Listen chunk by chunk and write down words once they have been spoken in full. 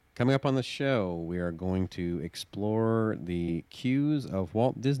Coming up on the show, we are going to explore the queues of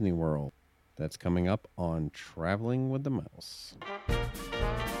Walt Disney World. That's coming up on Traveling with the Mouse.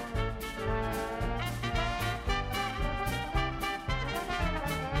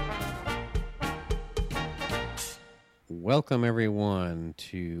 Welcome, everyone,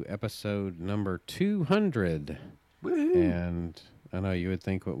 to episode number 200. Woo-hoo. And I know you would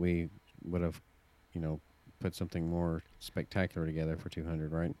think what we would have, put something more spectacular together for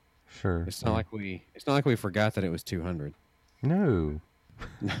 200, right? Sure. It's not like we forgot that it was 200. No.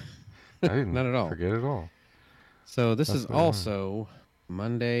 I didn't Not at all. forget at all. So this That's is what I also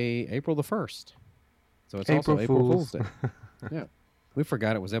Monday, April the 1st. So it's April also April Fools. Fool's Day. Yeah. We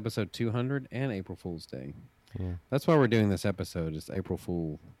forgot it was episode 200 and April Fool's Day. Yeah. That's why we're doing this episode. It's April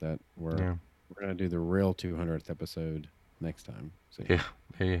Fool that we're Yeah. going to do the real 200th episode next time. So Yeah.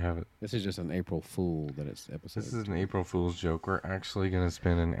 There you have it. this is just an April Fool that it's episode. This is an April Fool's joke. We're actually going to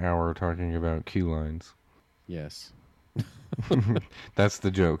spend an hour talking about queue lines. Yes. That's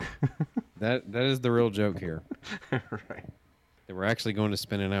the joke. That is the real joke here. Right. That we're actually going to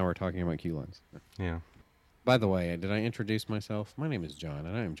spend an hour talking about queue lines. Yeah. By the way, did I introduce myself? My name is John,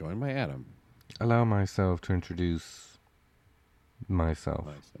 and I am joined by Adam. Allow myself to introduce myself.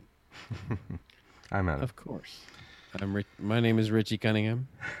 I'm Adam. Of course. My name is Richie Cunningham.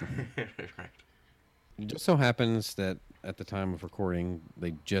 Right. It just so happens that at the time of recording,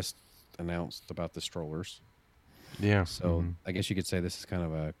 they just announced about the strollers. Yeah. So I guess you could say this is kind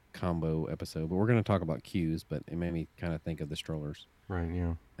of a combo episode, but we're going to talk about queues, but it made me kind of think of the strollers. Right,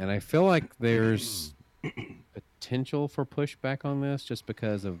 yeah. And I feel like there's potential for pushback on this just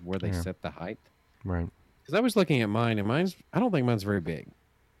because of where they set the height. Right. Because I was looking at mine, and I don't think mine's very big.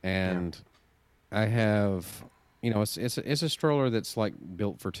 And I have, it's a stroller that's like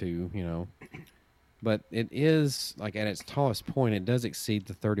built for two, but it is like at its tallest point, it does exceed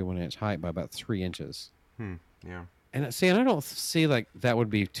the 31-inch height by about 3 inches. Yeah. And I don't see like that would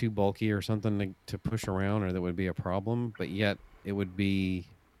be too bulky or something to push around, or that would be a problem, but yet it would be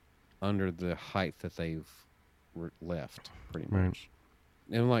under the height that they've left pretty much.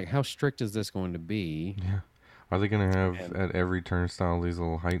 And like, how strict is this going to be? Yeah. Are they going to have at every turnstile these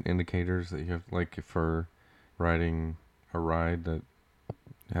little height indicators that you have, like for riding a ride that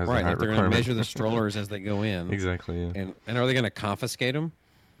has a height like they're going to requirement? measure the strollers as they go in. Exactly. Yeah. And are they going to confiscate them?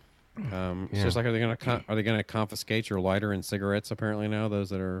 It's just like, are they going to confiscate your lighter and cigarettes? Apparently now, those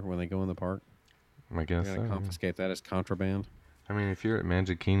that are when they go in the park, I guess they're going to confiscate that as contraband. I mean, if you're at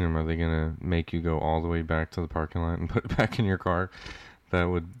Magic Kingdom, are they going to make you go all the way back to the parking lot and put it back in your car? That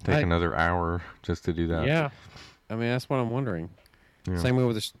would take another hour just to do that. Yeah. I mean, that's what I'm wondering. Yeah. Same way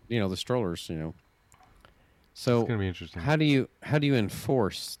with the strollers, So it's going to be interesting. How do you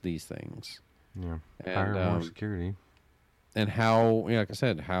enforce these things? Yeah. And, hire more security. And how, like I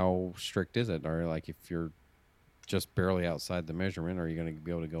said, how strict is it? Or like if you're just barely outside the measurement, are you going to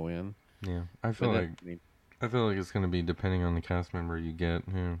be able to go in? Yeah. I feel like it's going to be depending on the cast member you get.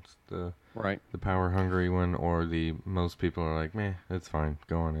 It's the power hungry one, or the most people are like, meh, it's fine,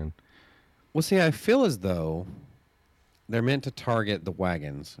 go on in. Well, see, I feel as though they're meant to target the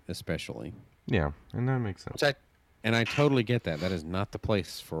wagons, especially. Yeah, and that makes sense. I totally get that. That is not the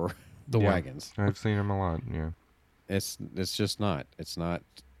place for the wagons. I've seen them a lot. Yeah, it's just not. It's not.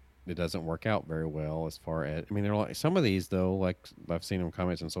 It doesn't work out very well as far as. I mean, they're like some of these though. Like I've seen them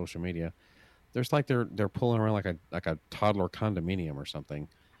comments on social media. There's like they're pulling around like a toddler condominium or something.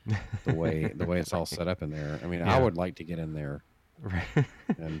 The way it's all set up in there. I mean, I would like to get in there. Right.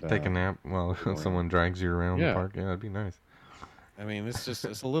 And take a nap while someone drags you around the park. Yeah, that'd be nice. I mean, it's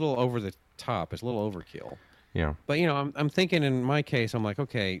a little over the top. It's a little overkill. Yeah. But I'm thinking in my case, I'm like,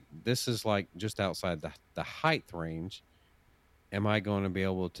 okay, this is like just outside the height range. Am I going to be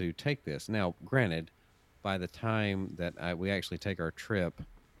able to take this? Now, granted, by the time that we actually take our trip,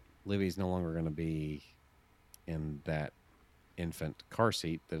 Livy's no longer going to be in that infant car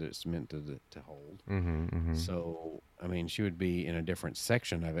seat that it's meant to hold. So, I mean, she would be in a different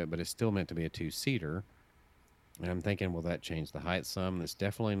section of it, but it's still meant to be a 2-seater. And I'm thinking, will that change the height some? That's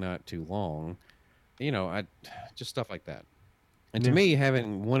definitely not too long. Just stuff like that. And to me,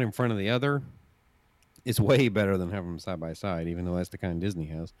 having one in front of the other is way better than having them side by side, even though that's the kind Disney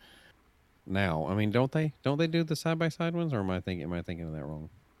has. Now, I mean, don't they do the side by side ones, or am I thinking of that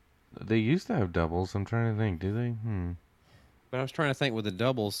wrong? They used to have doubles. I'm trying to think. Do they? But I was trying to think with the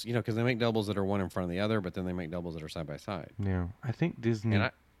doubles, because they make doubles that are one in front of the other, but then they make doubles that are side by side. Yeah, I think Disney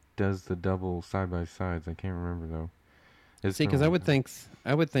does the double side by sides. I can't remember though. Because I would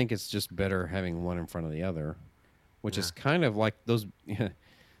think it's just better having one in front of the other, which is kind of like those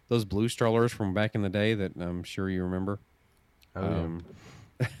blue strollers from back in the day that I'm sure you remember.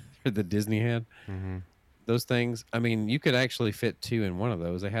 that Disney had. Mm-hmm. Those things. I mean, you could actually fit 2 in one of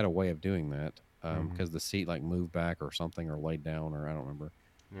those. They had a way of doing that Mm-hmm. because the seat like moved back or something or laid down or I don't remember.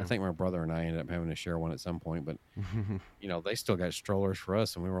 I Yeah. think my brother and I ended up having to share one at some point, but they still got strollers for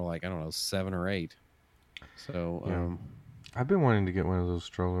us, and we were like I don't know 7 or 8. So Yeah. I've been wanting to get one of those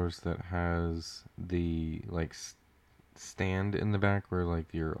strollers that has the like stand in the back where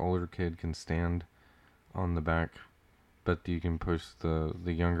like your older kid can stand on the back, but you can push the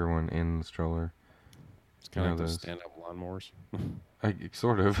younger one in the stroller. it's You kind of know like those those? stand-up lawnmowers.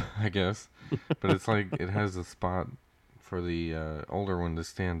 Sort of, I guess. But it's like it has a spot for the older one to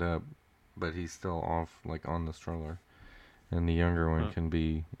stand up, but he's still off like on the stroller, and the younger one Huh. can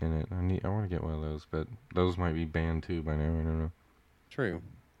be in it. I want to get one of those, but those might be banned too by now. I don't know. True.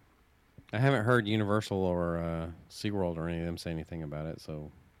 I haven't heard Universal or SeaWorld or any of them say anything about it,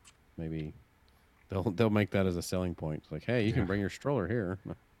 so maybe they'll make that as a selling point. It's like, hey, you Yeah. can bring your stroller here,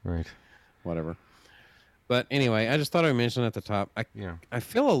 Right. whatever. But anyway, I just thought I'd mention at the top. Yeah. I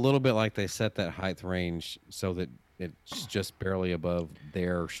feel a little bit like they set that height range so that it's just barely above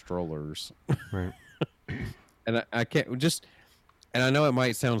their strollers, Right. and I can't just. And I know it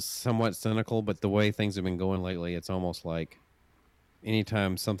might sound somewhat cynical, but the way things have been going lately, it's almost like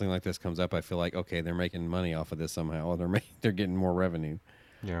anytime something like this comes up, I feel like okay, they're making money off of this somehow, or they're getting more revenue.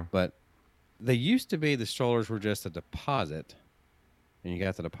 Yeah. But they used to be the strollers were just a deposit, and you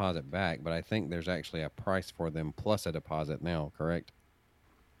got the deposit back. But I think there's actually a price for them plus a deposit now. Correct?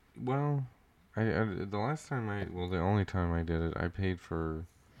 Well, the last time the only time I did it, I paid for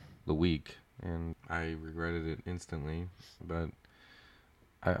the week, and I regretted it instantly. But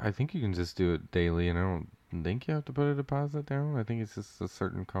I think you can just do it daily, and I don't think you have to put a deposit down. I think it's just a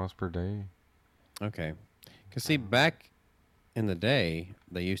certain cost per day. Okay. Because see, back in the day,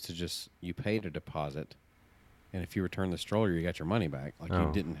 they used to just you paid a deposit, and if you return the stroller, you got your money back. Like you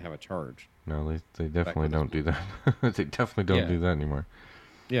Oh, didn't have a charge. no, they Back definitely with this. don't do that. They definitely don't Yeah. do that anymore.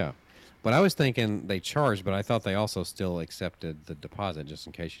 Yeah. But I was thinking they charged, but I thought they also still accepted the deposit just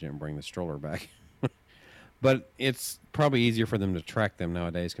in case you didn't bring the stroller back. But it's probably easier for them to track them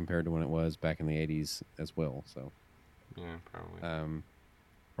nowadays compared to when it was back in the 80s as well. So, Yeah, probably.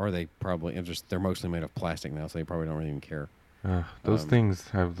 or they probably they're mostly made of plastic now, so they probably don't really even care. Those Um, things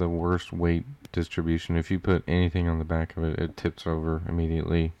have the worst weight distribution. If you put anything on the back of it, it tips over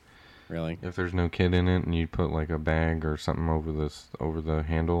immediately. really. If there's no kid in it, and you put like a bag or something over the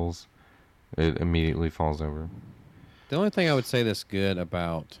handles, it immediately falls over. The only thing I would say that's good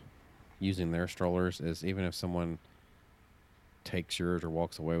about using their strollers is even if someone takes yours or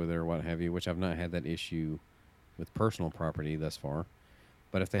walks away with it or what have you, which I've not had that issue with personal property thus far.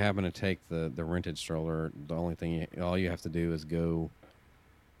 But if they happen to take the rented stroller, the only thing all you have to do is go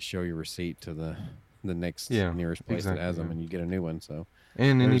show your receipt to the next Yeah, nearest place that exactly. has them, Yeah. and you get a new one. So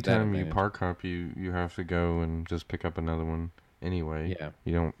And there's that anytime you advantage. park hop, you have to go and just pick up another one anyway. Yeah,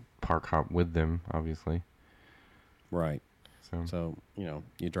 You don't park hop with them, obviously. right. So So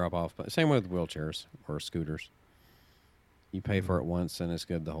you drop off. But same with wheelchairs or scooters. You pay for it once, and it's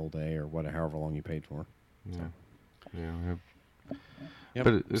good the whole day, or whatever, however long you paid for. yeah, So yeah. yep.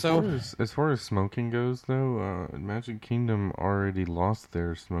 But So as far as smoking goes, though, Magic Kingdom already lost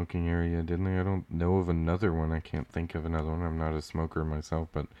their smoking area, didn't they? I don't know of another one. I can't think of another one. I'm not a smoker myself,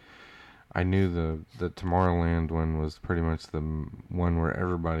 but I knew the Tomorrowland one was pretty much the one where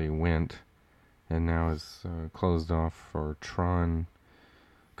everybody went, and now is closed off for Tron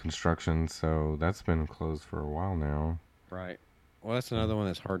construction. So that's been closed for a while now. right. Well, that's So another one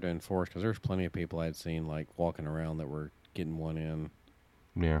that's hard to enforce because there's plenty of people I'd seen like walking around that were getting one in.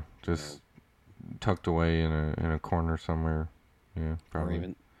 yeah, You know, just tucked away in a corner somewhere. Yeah, or probably.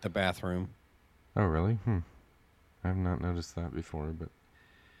 even the bathroom. Oh, really? I have not noticed that before, but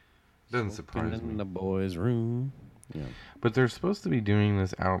doesn't Smoking surprise in me. the boys' room. Yeah. But they're supposed to be doing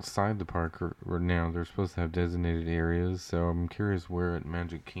this outside the park or now. They're supposed to have designated areas, so I'm curious where at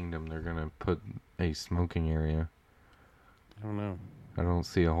Magic Kingdom they're going to put a smoking area. I don't know. I don't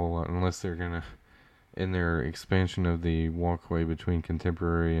see a whole lot unless they're going to in their expansion of the walkway between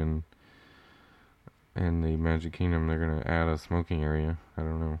Contemporary and the Magic Kingdom, they're going to add a smoking area. I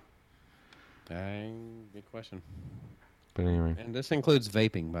don't know. Dang, good question. But anyway, And this includes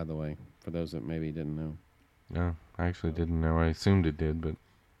vaping, by the way, for those that maybe didn't know. no, I actually So, didn't know. I assumed it did, but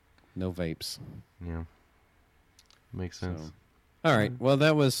no vapes. yeah, makes sense. So, all right. Well,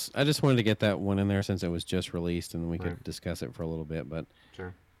 that was. I just wanted to get that one in there since it was just released, and we Right. could discuss it for a little bit. But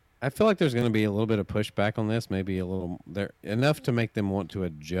Sure. I feel like there's going to be a little bit of pushback on this. Maybe a little there enough to make them want to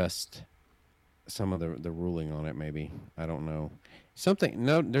adjust some of the ruling on it. Maybe I don't know. Something.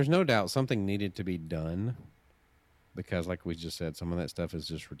 No, there's no doubt something needed to be done because, like we just said, some of that stuff is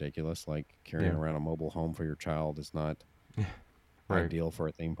just ridiculous. Like carrying Yeah. around a mobile home for your child is not Right. ideal for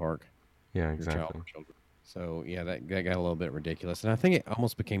a theme park. Yeah, Your child exactly. or children. So yeah, that got a little bit ridiculous, and I think it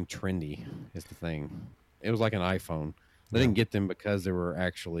almost became trendy. Is the thing? It was like an iPhone. They Yeah. didn't get them because they were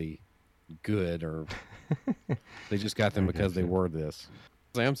actually good, or they just got them I because they gotcha. were this.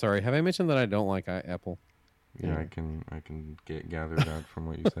 I'm sorry. Have I mentioned that I don't like Apple? Yeah, Anyway, I can gather that from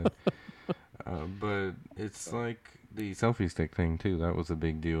what you said. But it's like the selfie stick thing too. That was a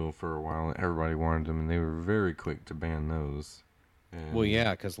big deal for a while. Everybody wanted them, and they were very quick to ban those. well, And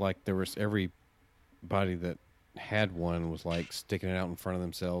yeah, because like there was everybody that had one was like sticking it out in front of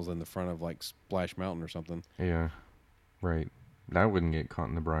themselves in the front of like Splash Mountain or something. yeah, right. That wouldn't get caught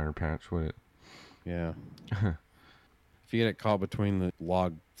in the briar patch, would Yeah. it? If you get it caught between the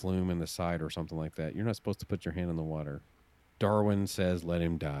log flume and the side or something like that, you're not supposed to put your hand in the water. Darwin says, "Let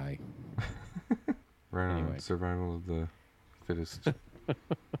him die." Right on. Anyway, Survival of the fittest.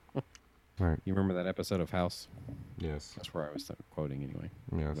 Right. you remember that episode of House? Yes. That's where I was quoting anyway.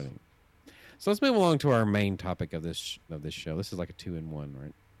 Yes. But anyway. So let's move along to our main topic of this show. This is like a 2-in-1,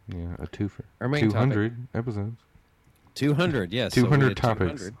 right? Yeah, a twofer. Our main 200 episodes. 200, yes. 200 so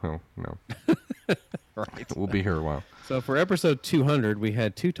topics. 200. Oh, no. Right. We'll be here a while. So for episode 200, we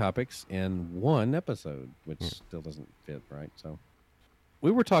had 2 topics in one episode, which still doesn't fit, right? So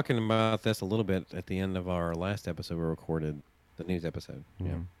we were talking about this a little bit at the end of our last episode we recorded, the news episode.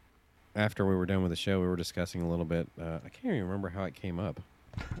 Yeah. After we were done with the show, we were discussing a little bit. I can't even remember how it came up.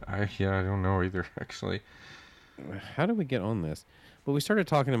 I don't know either, actually. How did we get on this? But we started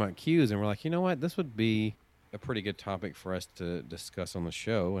talking about queues, and we're like, you know what? This would be a pretty good topic for us to discuss on the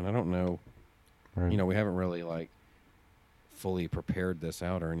show. And I don't know, Right. you know, we haven't really like fully prepared this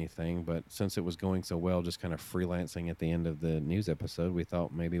out or anything, but since it was going so well, just kind of freelancing at the end of the news episode, we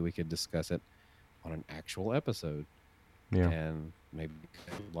thought maybe we could discuss it on an actual episode. Yeah. And maybe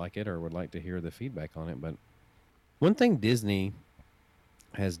you would like it or would like to hear the feedback on it. But one thing Disney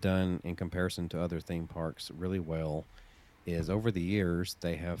has done in comparison to other theme parks really well is over the years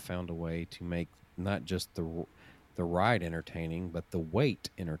they have found a way to make not just the ride entertaining, but the wait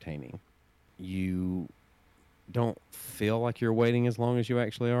entertaining. You don't feel like you're waiting as long as you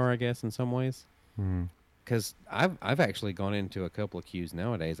actually are, I guess, in some ways. Mm. Because I've actually gone into a couple of queues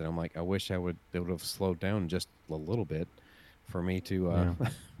nowadays, and I'm like, I wish they would have slowed down just a little bit for me to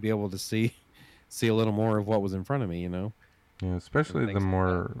be able to see a little more of what was in front of me, you know. Yeah, especially the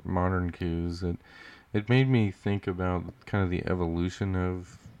more modern queues. It made me think about kind of the evolution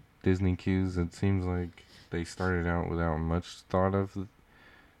of Disney queues. It seems like they started out without much thought of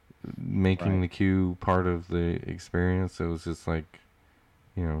making the queue part of the experience. It was just like,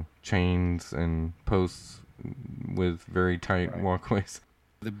 you know, chains and posts with very tight walkways.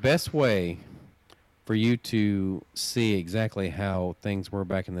 The best way for you to see exactly how things were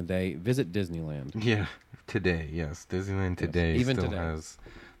back in the day, visit Disneyland. Yeah, today, yes. Disneyland today even still today. has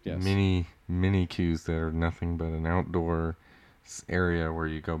Yes. many queues that are nothing but an outdoor area where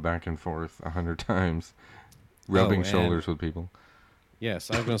you go back and forth 100 times, rubbing shoulders with people. Yes,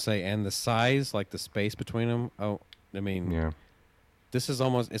 I was going to say, and the size, like the space between them. Oh, I mean, Yeah. this is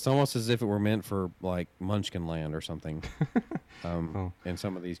it's almost as if it were meant for like Munchkin Land or something. In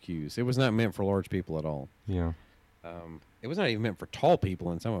some of these queues, it was not meant for large people at all. Yeah. It was not even meant for tall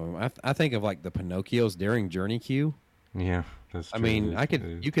people in some of them. I think of like the Pinocchio's Daring Journey queue. Yeah, that's true. I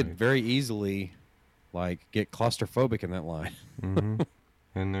mean, you could very easily like get claustrophobic in that line. Mm-hmm.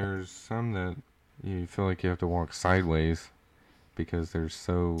 And there's some that you feel like you have to walk sideways because they're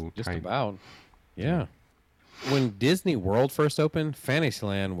so Just tight. about. Yeah. When Disney World first opened,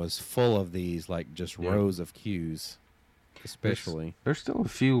 Fantasyland was full of these like just rows of queues, especially. There's still a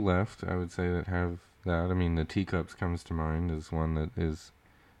few left, I would say, that have that. I mean, the teacups comes to mind as one that is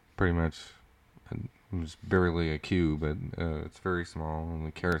pretty much it's barely a queue, but it's very small, and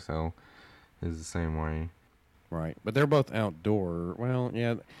the carousel is the same way. Right. But they're both outdoor. Well,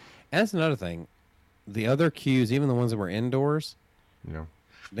 yeah. That's another thing. The other queues, even the ones that were indoors, Yeah.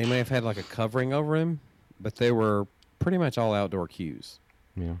 they may have had like a covering over them, but they were pretty much all outdoor queues.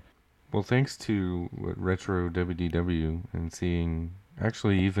 Yeah. Well, thanks to Retro WDW and seeing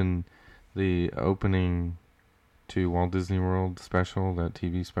actually even the opening to Walt Disney World special, that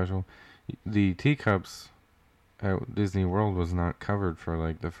TV special, the teacups at Disney World was not covered for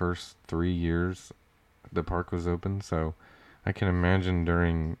like the first 3 years the park was open. So I can imagine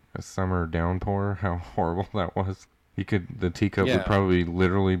during a summer downpour how horrible that was. The teacup would probably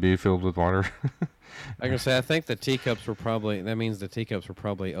literally be filled with water. I can say, I think the teacups were probably, that means the teacups were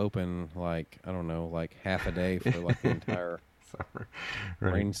probably open like, I don't know, like half a day for like the entire summer.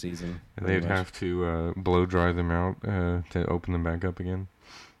 Right. rain season, pretty They'd much. have to blow dry them out to open them back up again.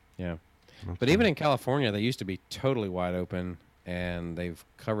 Yeah. That's But even funny. in California, they used to be totally wide open, and they've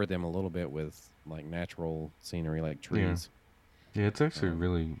covered them a little bit with like natural scenery, like Yeah. trees. Yeah, it's actually Um,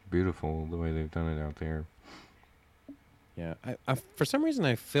 really beautiful the way they've done it out there. yeah, for some reason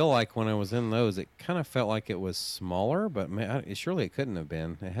I feel like when I was in those, it kind of felt like it was smaller, but surely it couldn't have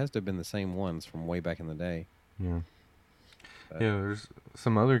been. It has to have been the same ones from way back in the day. Yeah. But Yeah, there's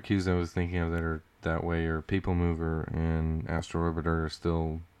some other queues I was thinking of that are that way, or People Mover and Astro Orbiter are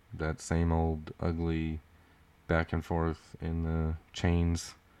still that same old ugly back and forth in the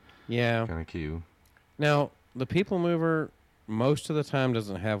chains yeah, kind of queue. now the People Mover most of the time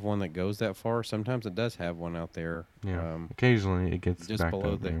doesn't have one that goes that far. Sometimes it does have one out there, Yeah. Occasionally it gets just backed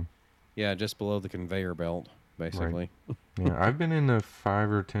below up, the yeah. just below the conveyor belt, Right. basically. Yeah, I've been in a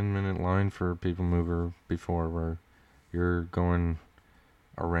 5 or 10 minute line for People Mover before where you're going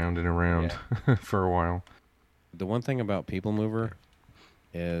around and around Yeah. for a while. The one thing about People Mover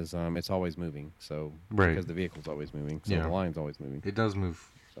is it's always moving. So Right. because the vehicle's always moving, so the Yeah. line's always moving. It does move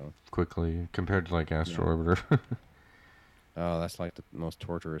So quickly compared to like yeah. Astro Orbiter. Oh, that's like the most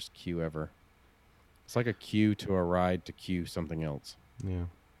torturous queue ever. It's like a queue to a ride to queue something else, Yeah.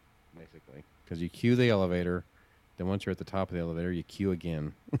 basically. Because you queue the elevator, then once you're at the top of the elevator, you queue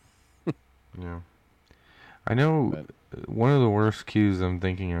again. Yeah. I know But one of the worst queues I'm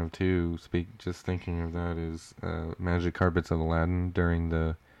thinking of too, just thinking of that is Magic Carpets of Aladdin during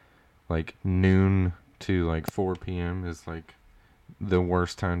the like noon to like 4 p.m. is like the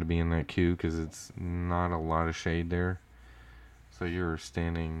worst time to be in that queue because it's not a lot of shade there. So you're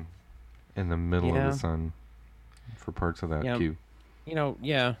standing in the middle of the yeah, sun for parts of that yeah, queue.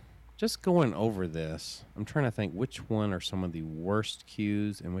 yeah. Just going over this, I'm trying to think which one are some of the worst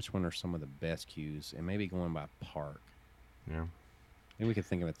queues and which one are some of the best queues, and maybe going by park. Yeah. Maybe we could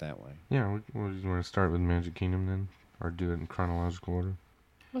think of it that way. Yeah, we just want to start with Magic Kingdom then? Or do it in chronological order?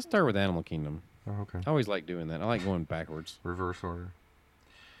 Let's start with Animal Kingdom. Oh, okay. I always like doing that. I like going backwards. Reverse order.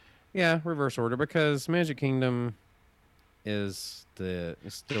 Yeah, reverse order because Magic Kingdom is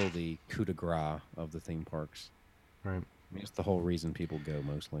still the coup de grace of the theme parks. Right. I mean, it's the whole reason people go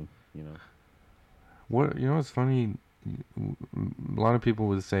mostly. You know. What's funny? A lot of people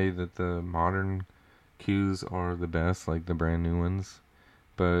would say that the modern queues are the best, like the brand new ones.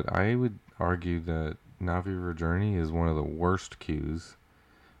 But I would argue that Navi River Journey is one of the worst queues,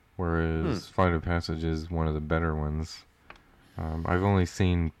 Hmm. whereas Flight of Passage is one of the better ones. I've only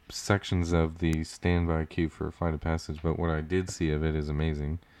seen sections of the standby queue for Flight of Passage, but what I did see of it is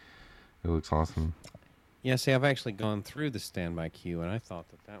amazing. It looks awesome. Yeah. See, I've actually gone through the standby queue, and I thought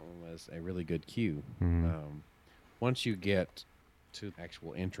that one was a really good queue. Mm, Once you get to the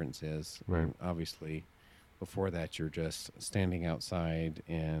actual entrances, right. obviously, before that you're just standing outside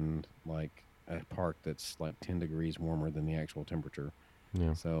in like a park that's like 10 degrees warmer than the actual temperature.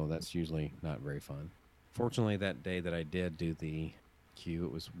 Yeah. So that's usually not very fun. Fortunately, that day that I did do the queue,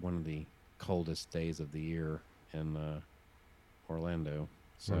 it was one of the coldest days of the year in Orlando. Right.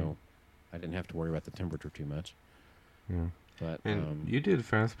 So I didn't have to worry about the temperature too much. Yeah. But And you did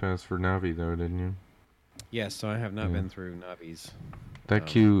Fast Pass for Navi though, didn't you? yes, so I have not Yeah. been through Navi's. That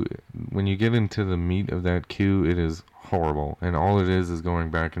queue, when you get into the meat of that queue, it is horrible, and all it is going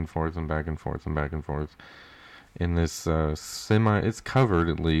back and forth and back and forth and back and forth in this semi. It's covered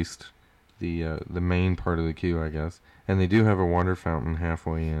at least the main part of the queue, I guess, and they do have a water fountain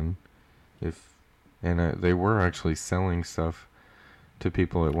halfway in. If and they were actually selling stuff to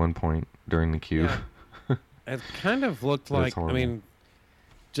people at one point during the queue. Yeah, it kind of looked But it's like, I horrible. mean,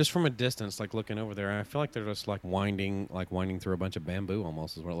 just from a distance, like looking over there, I feel like they're just like winding through a bunch of bamboo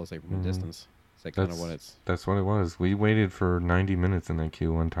almost, is what it looks like from a Hmm. distance. Is that kind of what That's it's? that's what it was. We waited for 90 minutes in that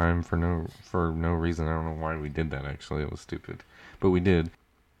queue one time for no reason. I don't know why we did that. Actually, it was stupid, but we did.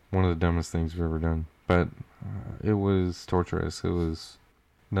 One of the dumbest things we've ever done. But it was torturous. It was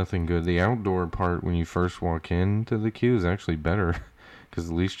nothing good. The outdoor part when you first walk into the queue is actually better because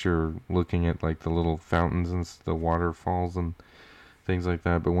at least you're looking at like the little fountains and the waterfalls and things like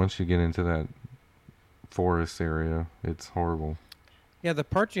that. But once you get into that forest area, it's horrible. Yeah, the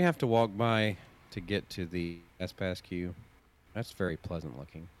part you have to walk by to get to the S Pass queue, that's very pleasant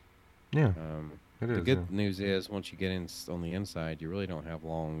looking. Yeah, Um, it the is. Yeah. good news is once you get in on the inside, you really don't have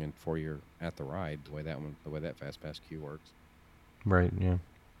long and before you're at the ride. The way that Fast Pass queue works, Right. Yeah.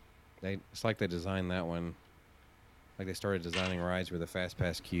 it's like they designed that one. Like they started designing rides where the Fast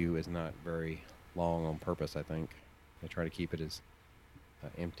Pass queue is not very long on purpose. I think they try to keep it as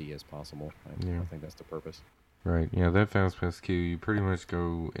empty as possible. Yeah. I think that's the purpose. Right. Yeah. That fast pass queue, you pretty much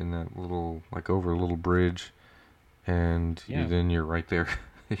go in that little like over a little bridge and Yeah, then you're right there.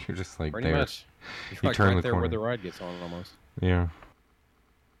 You're just like pretty there. much. You're You like turn right the there where corner. the ride gets on almost. Yeah.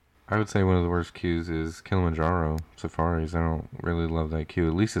 I would say one of the worst queues is Kilimanjaro Safaris. I don't really love that queue.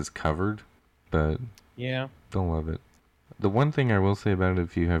 At least it's covered, but Yeah. don't love it. The one thing I will say about it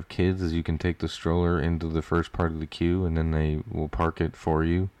if you have kids is you can take the stroller into the first part of the queue and then they will park it for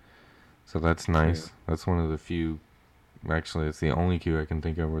you. So that's True. nice. That's one of the few, actually, it's the only queue I can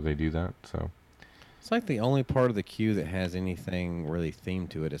think of where they do that. So, It's like the only part of the queue that has anything really themed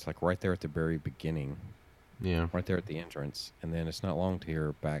to it. It's like right there at the very beginning, yeah. right there at the entrance, and then it's not long to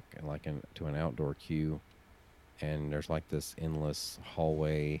you're back to an outdoor queue, and there's like this endless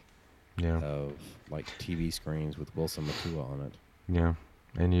hallway Yeah. of like TV screens with Wilson Matua on it. Yeah.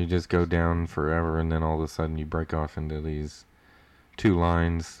 And you just go So, down forever and then all of a sudden you break off into these two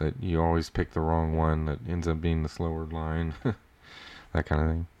lines that you always pick the wrong one that ends up being the slower line. That kind of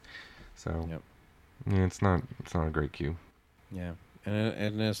thing. So, yep, yeah, it's not a great queue. yeah,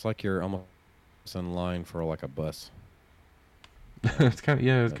 and it's like you're almost in line for like a bus. It's kind of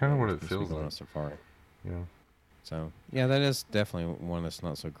yeah, it's That, kind of that what you're it supposed to be feels going on like. a safari. Yeah. So yeah, that is definitely one that's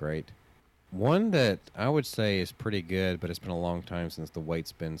not so great. One that I would say is pretty good, but it's been a long time since the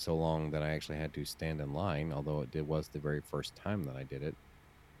wait's been so long that I actually had to stand in line. Although was the very first time that I did it.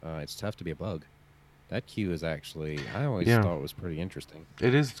 It's tough to be a bug. That queue is actually I always Yeah. thought it was pretty interesting.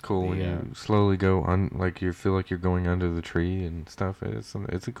 It is cool when The you slowly go on, like you feel like you're going under the tree and stuff. It's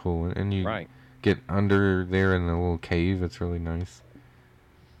a cool one, and you right, get under there in the little cave. It's really nice.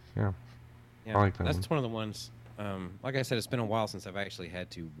 Yeah, I yeah, like that one. that's one of the ones. Like I said, it's been a while since I've actually had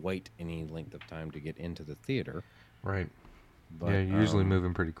to wait any length of time to get into the theater. Right. Yeah, But you're usually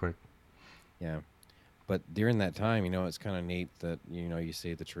moving pretty quick. yeah, but during that time, it's kind of neat that you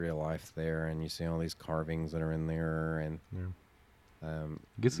see the tree of life there, and you see all these carvings that are in there, and Yeah. um,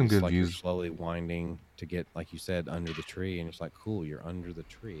 Get some it's good like you're views. slowly winding to get, like you said, under the tree, and it's like cool, you're under the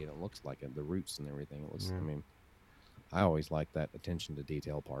tree, and it looks like it, the roots and everything. It looks, I Yeah. mean, I always like that attention to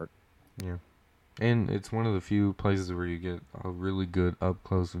detail part. Yeah. And it's one of the few places where you get a really good up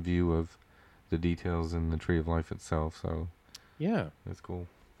close view of the details in the tree of life itself. So Yeah, it's cool.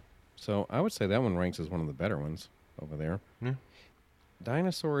 so I would say that one ranks as one of the better ones over there. Yeah.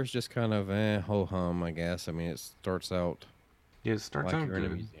 Dinosaur is just kind of ho hum, I guess. I mean, it starts out Yeah, it starts like out you're in a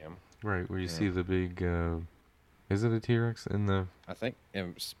good. museum. Right, where you Yeah. see the big. Is it a T Rex in the? I think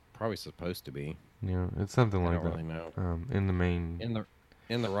it's probably supposed to be. Yeah, it's something I like don't that. really know. In the main.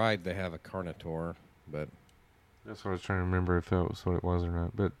 In the ride they have a Carnotaur, but That's what I was trying to remember if that was what it was or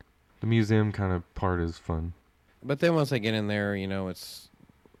not. But the museum kind of part is fun. then once they get in there, it's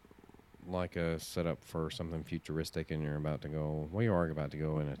like a setup for something futuristic, and you're about to go. Well, you are about to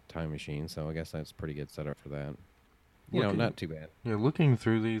go in a time machine, so I guess that's a pretty good setup for that. Looking, Not too bad. yeah, looking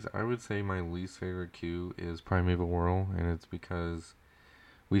through these, I would say my least favorite queue is Primeval Whirl, and it's because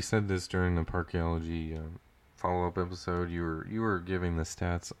we said this during the Parkeology follow-up episode. You were giving the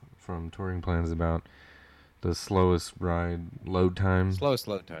stats from touring plans about the slowest ride load time. Slowest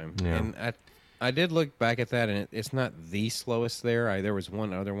load time, Yeah. and I did look back at that, and it's not the slowest there. There was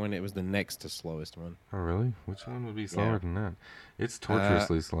one other one. It was the next to slowest one. Oh, really? Which one would be Yeah. slower than that? It's Uh,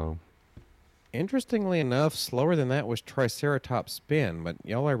 torturously slow. Interestingly enough, slower than that was Triceratops Spin, but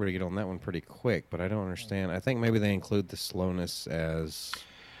y'all are able to get on that one pretty quick. But I don't understand. I think maybe they include the slowness as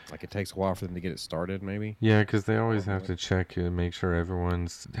like it takes a while for them to get it started. Maybe. Yeah, because they always have Probably. to check and make sure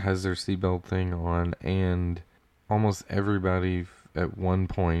everyone's has their seatbelt thing on, and almost everybody at one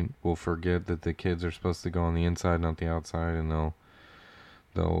point will forget that the kids are supposed to go on the inside, not the outside, and they'll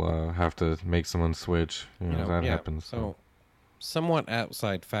have to make someone switch. That Yeah. happens. So So somewhat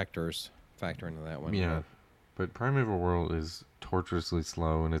outside factors factor into that one, yeah, but but Primeval World is torturously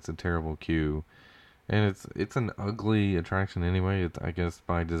slow, and it's a terrible queue. And it's an ugly attraction anyway. It's, I guess,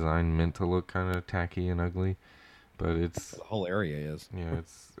 by design meant to look kind of tacky and ugly, but it's the whole area is. yeah,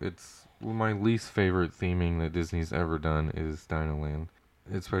 it's well, my least favorite theming that Disney's ever done is Dinoland,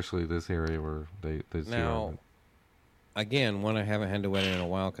 especially this area where they zero Now, it. again, one I haven't had to wait in a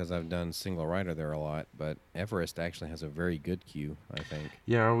while because I've done single rider there a lot, but Everest actually has a very good queue, I think.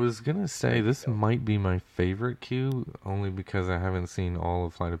 Yeah, I was gonna say Very this detailed. might be my favorite queue only because I haven't seen all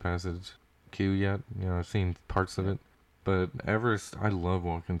of Flight of Passage queue yet. I've seen parts of Yeah. it, but Everest, I love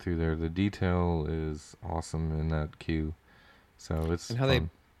walking through there. The detail is awesome in that queue, so it's And fun.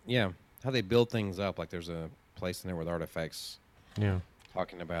 yeah, how they build things up. Like there's a place in there with artifacts Yeah,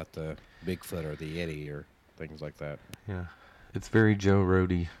 talking about the Bigfoot or the Yeti or things like that. yeah, it's very Joe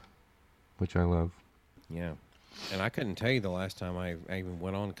Roady, which I love. Yeah. And I couldn't tell you the last time I even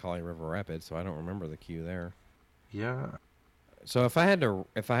went on Kali River Rapids, so I don't remember the queue there. Yeah, So if I had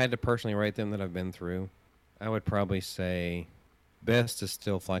to personally rate them that I've been through, I would probably say best is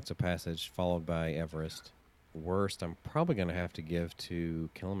still Flights of Passage, followed by Everest. Worst, I'm probably going to have to give to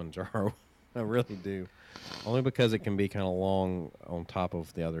Kilimanjaro. I really do. Only because it can be kind of long on top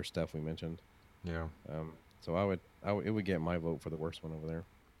of the other stuff we mentioned. Yeah. So it would get my vote for the worst one over there.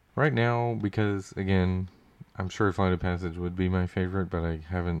 Right now, because again, I'm sure Flight of Passage would be my favorite, but I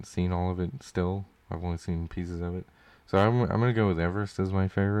haven't seen all of it still. I've only seen pieces of it. So I'm gonna go with Everest as my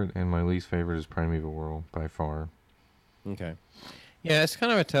favorite, and my least favorite is Primeval World by far. Okay. Yeah, it's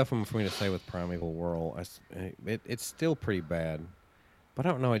kind of a tough one for me to say with Primeval Whirl. It's still pretty bad, but I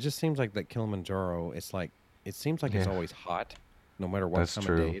don't know. It just seems like that Kilimanjaro. It seems like it's Yeah, always hot, no matter what that's time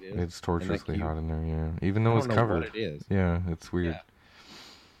of day true. it is. It's And that torturously queue, hot in there. Yeah, even I though it's don't know what covered. it is. Yeah, it's weird. Yeah,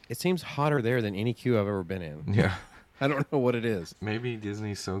 it seems hotter there than any queue I've ever been in. Yeah. I don't know what it is. Maybe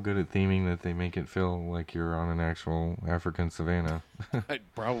Disney's so good at theming that they make it feel like you're on an actual African savanna.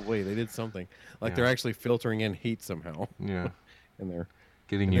 Probably they did something like Yeah. they're actually filtering in heat somehow Yeah. in there,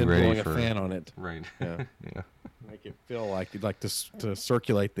 Getting and you then ready blowing a for fan on it. right. Yeah, Yeah. make it feel like you'd like to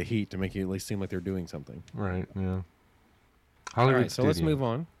circulate the heat to make it at least seem like they're doing something. Right. Yeah. All Hollywood right, so let's Studios. move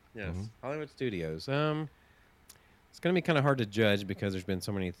on. Yes, Hollywood Studios. It's going to be kind of hard to judge because there's been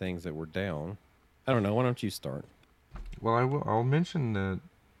so many things that were down. I don't know. Why don't you start? Well, I'll mention that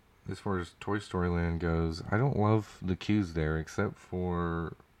as far as Toy Story Land goes, I don't love the queues there except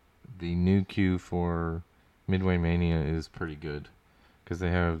for the new queue for Midway Mania is pretty good because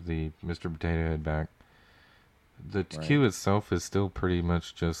they have the Mr. Potato Head back. The Right. queue itself is still pretty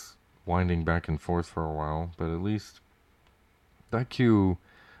much just winding back and forth for a while, but at least that queue,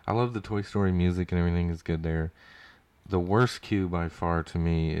 I love the Toy Story music and everything is good there. The worst queue by far to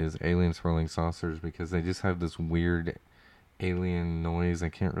me is Alien Swirling Saucers because they just have this weird alien noise. I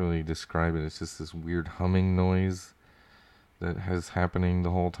can't really describe it. It's just this weird humming noise that has happening the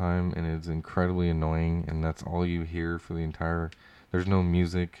whole time, and it's incredibly annoying. And that's all you hear for the entire. There's no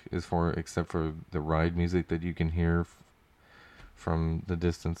music as far except for the ride music that you can hear from the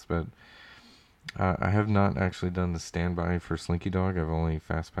distance. But I have not actually done the standby for Slinky Dog. I've only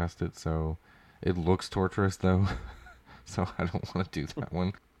fast passed it, so it looks torturous though. So I don't want to do that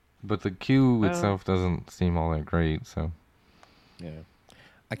one. But the queue Well, itself doesn't seem all that great. So yeah.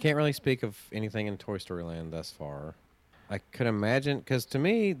 I can't really speak of anything in Toy Story Land thus far. I could imagine because to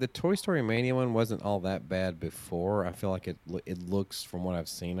me the Toy Story Mania one wasn't all that bad before. I feel like it looks from what I've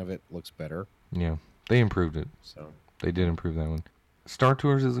seen of it looks better. yeah, they improved it. So They did improve that one. Star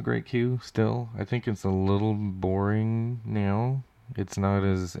Tours is a great queue still. I think it's a little boring now. It's not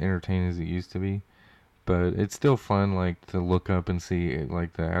as entertaining as it used to be, but it's still fun like to look up and see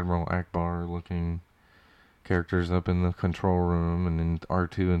like the Admiral Akbar looking characters up in the control room, and then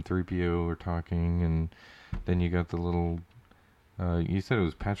R2 and 3PO are talking, and then you got the little you said it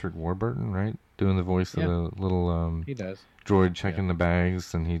was Patrick Warburton, right? Doing the voice of yeah, the little he does. droid Yeah. checking the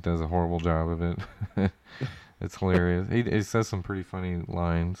bags, and he does a horrible job of it. It's hilarious. He says some pretty funny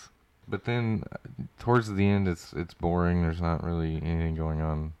lines, but then towards the end, it's boring. There's not really anything going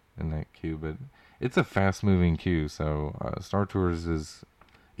on in that queue, but it's a fast-moving queue. So Star Tours is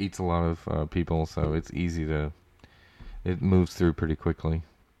eats a lot of people, so it's easy to it moves through pretty quickly.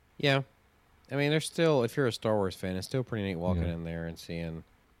 Yeah. I mean, there's still, if you're a Star Wars fan, it's still pretty neat walking Yeah. in there and seeing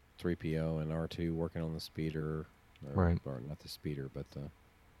 3PO and R2 working on the speeder, Right. or not the speeder, but the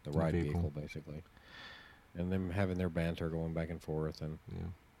The ride vehicle. vehicle, basically, and them having their banter going back and forth and Yeah.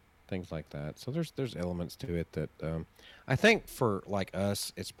 things like that. So there's elements to it that I think for like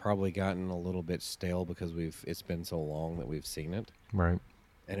us, it's probably gotten a little bit stale because it's been so long that we've seen it, Right.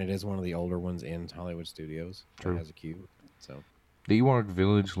 and it is one of the older ones in Hollywood Studios True. that has a queue. So The Ewok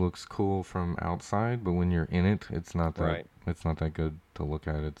Village looks cool from outside, but when you're in it, right, it's not that good to look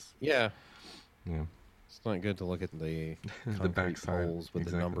at. It's yeah. yeah. It's not good to look at the The concrete backside, poles with the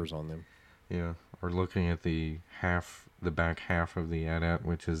exactly. numbers on them. Yeah, or looking at the back half of the AT-AT,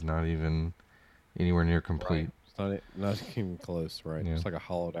 which is not even anywhere near complete. It's not even close, right? Yeah. It's like a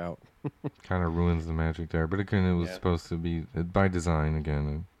hollowed out. Kind of ruins the magic there. But again, it was Yeah. supposed to be by design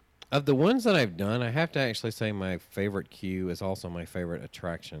again. Of the ones that I've done, I have to actually say my favorite queue is also my favorite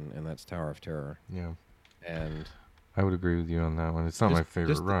attraction, and that's Tower of Terror. Yeah, And I would agree with you on that one. It's not my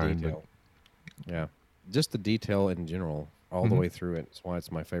favorite the ride, but detail. Yeah, just the detail in general, all the way through it. That's why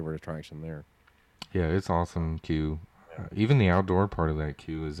it's my favorite attraction there. yeah, it's awesome queue. Even the outdoor part of that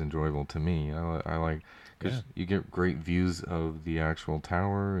queue is enjoyable to me. I like because Yeah. you get great views of the actual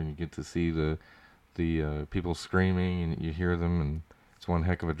tower, and you get to see the people screaming, and you hear them, and it's one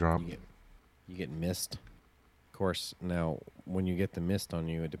heck of a drop. You get mist. Of course, now when you get the mist on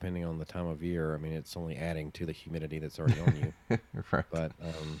you, depending on the time of year, I mean, it's only adding to the humidity that's already on you. Right. But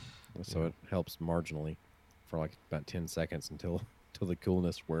so it helps marginally. for like about 10 seconds until the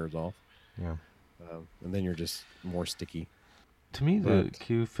coolness wears off. Yeah. And then you're just more sticky. To me, But the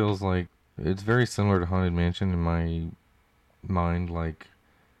queue feels like it's very similar to Haunted Mansion in my mind. Like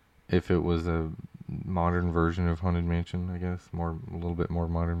if it was a modern version of Haunted Mansion, I guess, a little bit more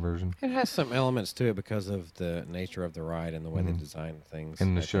modern version. it has some elements to it because of the nature of the ride and the way they design things.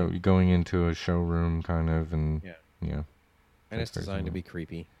 And the I show, think. going into a showroom kind of, and Yeah. yeah, And it's designed to be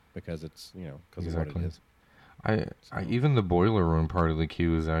creepy because it's, because of what it exactly. is. I So, even the boiler room part of the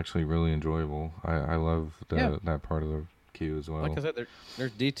queue is actually really enjoyable. I love yeah. that part of the queue as well. Like I said,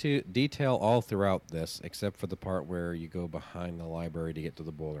 there's detail all throughout this, except for the part where you go behind the library to get to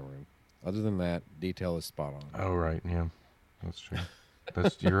the boiler room. Other than that, detail is spot on. Oh right, yeah, that's true.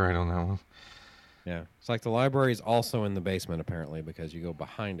 You're right on that one. Yeah. It's like the library is also in the basement, apparently, because you go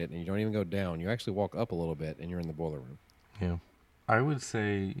behind it and you don't even go down. You actually walk up a little bit and you're in the boiler room. Yeah. I would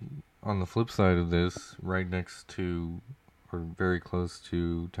say on the flip side of this, right next to or very close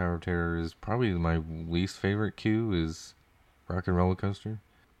to Tower of Terror is probably my least favorite queue is Rock and Roller Coaster.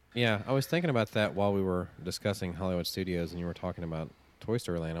 Yeah. I was thinking about that while we were discussing Hollywood Studios and you were talking about Toy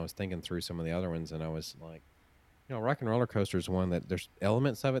Story Land. I was thinking through some of the other ones and I was like, Rock and Roller Coaster is one that there's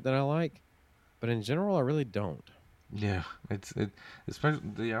elements of it that I like, but in general, I really don't. Yeah, especially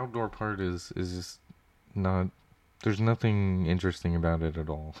the outdoor part is just not. There's nothing interesting about it at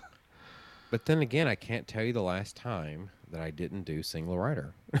all. But then again, I can't tell you the last time that I didn't do single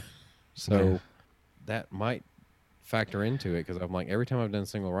rider. So that might factor into it because I'm like, every time I've done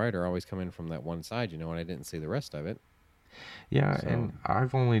single rider, I always come in from that one side, and I didn't see the rest of it. Yeah, So, and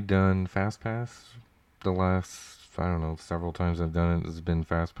I've only done Fast Pass. The last, I don't know, several times I've done it has been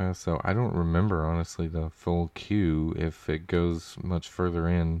Fast Pass, so I don't remember honestly the full queue if it goes much further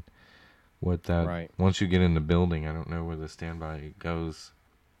in. What that right. once you get in the building, I don't know where the standby goes.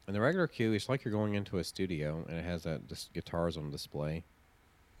 And the regular queue, it's like you're going into a studio, and it has that guitars on display.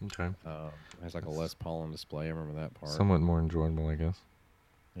 Okay, It has like a that's Les Paul on display. I remember that part. somewhat more enjoyable, I guess.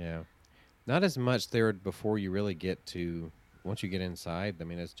 Yeah. Not as much there before you really get to, once you get inside, I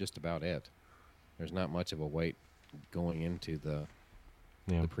mean, it's just about it. There's not much of a wait going into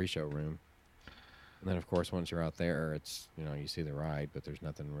Yeah, the pre-show room. And then, of course, once you're out there, it's, you see the ride, but there's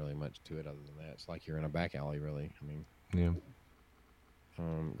nothing really much to it other than that. It's like you're in a back alley, really. I mean, yeah,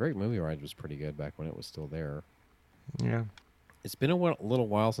 Great Movie Ride was pretty good back when it was still there. yeah. It's been a little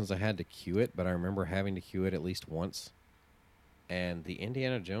while since I had to queue it, but I remember having to queue it at least once. And the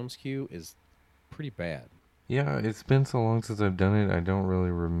Indiana Jones queue is pretty bad. Yeah, it's been so long since I've done it, I don't really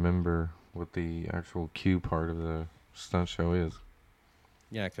remember what the actual queue part of the stunt show is.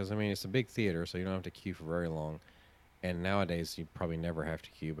 Yeah, because, I mean, it's a big theater, so you don't have to queue for very long. And nowadays, you probably never have to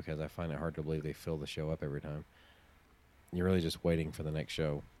queue because I find it hard to believe they fill the show up every time. You're really just waiting for the next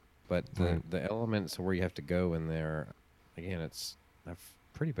show. But Right. the elements where you have to go in there, again, it's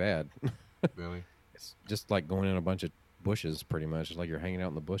pretty bad. Really? It's just like going in a bunch of bushes, pretty much. It's like you're hanging out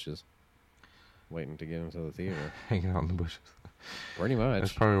in the bushes, waiting to get into the theater. Hanging out in the bushes. Pretty That's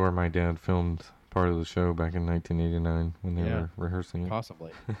much. probably where my dad filmed part of the show back in 1989 when they Yeah, were rehearsing it.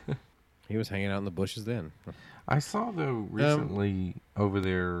 possibly. He was hanging out in the bushes then. I saw though recently over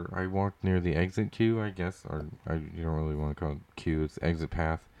there. I walked near the exit queue, I guess, or you don't really want to call it queue. It's exit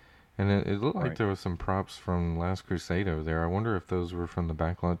path, and it looked like Right. there was some props from Last Crusade over there. I wonder if those were from the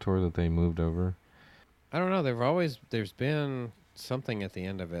backlot tour that they moved over. I don't know. There's been something at the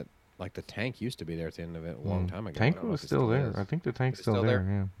end of it. Like the tank used to be there at the end of it a long time ago. I Tank don't know was if it still there. is. I think the tank's Is it still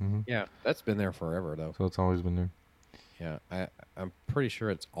there. Yeah. Yeah, that's been there forever though. So it's always been there. Yeah, I'm pretty sure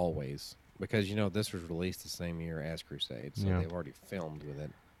it's always because this was released the same year as Crusade, so Yeah. they've already filmed with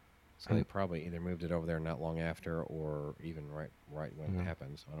it. So And- they probably either moved it over there not long after, or even right when it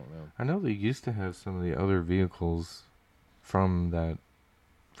happened. So I don't know. I know they used to have some of the other vehicles from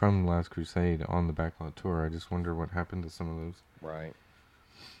Last Crusade on the backlot tour. I just wonder what happened to some of those. Right.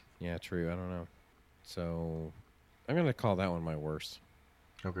 Yeah, true. I don't know. So I'm gonna call that one my worst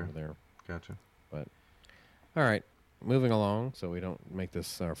Okay, over there. gotcha. But all right, moving along, so we don't make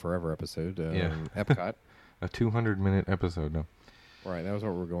this our forever episode. Yeah. Epcot. A 200-minute episode now. Right, that was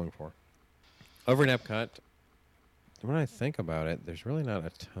what we're going for. Over in Epcot, when I think about it, there's really not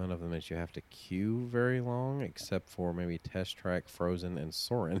a ton of them that you have to queue very long, except for maybe Test Track, Frozen, and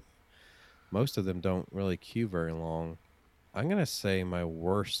Soarin'. Most of them don't really queue very long. I'm going to say my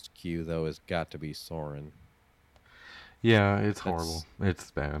worst queue, though, has got to be Soarin'. Yeah, it's horrible. It's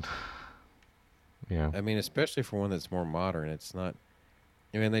bad. Yeah. I mean, especially for one that's more modern. It's not...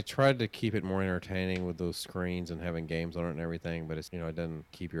 I mean, they tried to keep it more entertaining with those screens and having games on it and everything, but it doesn't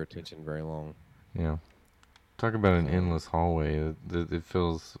keep your attention very long. Yeah. Talk about an Um, endless hallway. It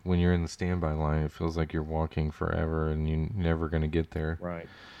feels, when you're in the standby line, it feels like you're walking forever and you're never going to get there. right.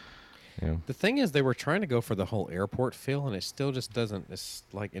 Yeah. The thing is, they were trying to go for the whole airport feel, and it still just doesn't. It's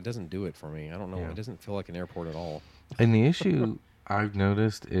like it doesn't do it for me. I don't know. Yeah. It doesn't feel like an airport at all. And the issue I've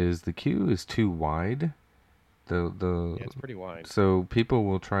noticed is the queue is too wide. The Yeah, it's pretty wide. So people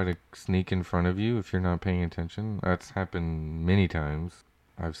will try to sneak in front of you if you're not paying attention. That's happened many times.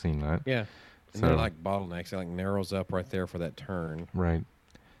 I've seen that. Yeah, and they're So, like bottlenecks. It like narrows up right there for that turn, right.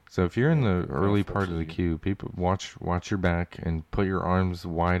 So if you're and in it the kind of early part of forces the you. queue, people watch your back and put your arms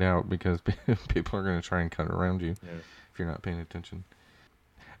wide out because people are going to try and cut around you Yeah. if you're not paying attention.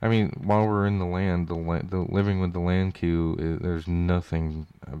 I mean, while we're in the land, the living with the land queue, there's nothing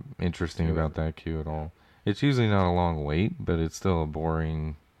interesting To about it. that queue at Yeah. all. It's usually not a long wait, but it's still a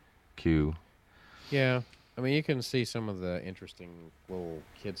boring queue. Yeah. I mean, you can see some of the interesting little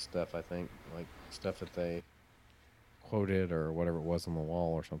kid stuff. I think, like stuff that they quoted or whatever it was on the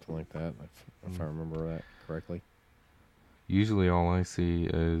wall or something like that. If I Mm. remember that correctly. Usually, all I see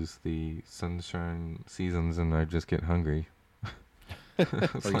is the sunshine seasons, and I just get hungry. Or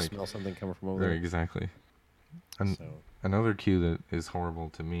It's you like, smell something coming from over right, there. exactly. And So another queue that is horrible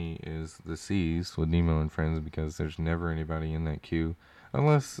to me is the Seas with Nemo and Friends because there's never anybody in that queue.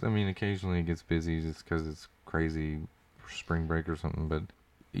 Unless, I mean, occasionally it gets busy just because it's crazy spring break or something. But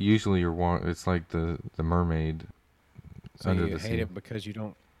usually it's like the mermaid So under you the hate sea. it because you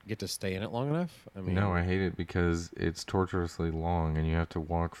don't get to stay in it long enough? I No, I mean, hate it because it's torturously long and you have to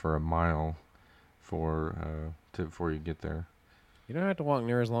walk for a mile before you get there. you don't have to walk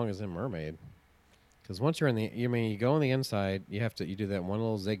near as long as in Mermaid. Because once you're in the, you mean you go on the inside, you do that one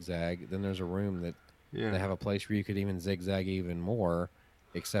little zigzag. Then there's a room that Yeah, they have a place where you could even zigzag even more,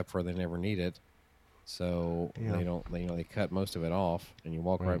 except for they never need it. So yeah, they don't, they cut most of it off, and you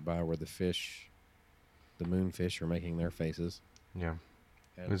walk right, right by where the moonfish, are making their faces, yeah.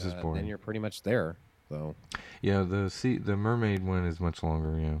 and This is then boring. you're pretty much there. So Yeah, the mermaid one is much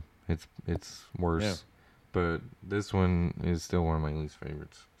longer. Yeah, it's yeah, worse, but this one is still one of my least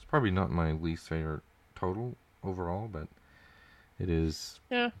favorites. It's probably not my least favorite total overall, but it is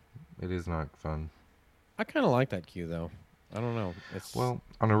yeah. it is not fun. I kind of like that queue though. I don't know. It's Well,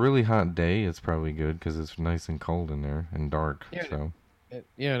 on a really hot day, it's probably good because it's nice and cold in there and dark. yeah, So,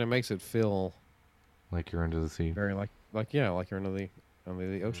 yeah, and it makes it feel like you're under the sea. very like yeah, like you're under the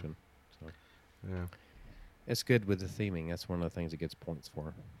Mm. ocean. So Yeah, it's good with the theming. That's one of the things it gets points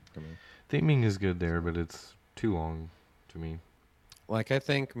for me. theming is good there, but it's too long to me. Like I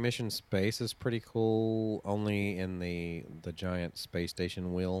think Mission Space is pretty cool only in the giant space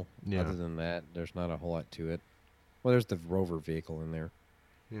station wheel. Yeah, Other than that, there's not a whole lot to it. Well, there's the rover vehicle in there,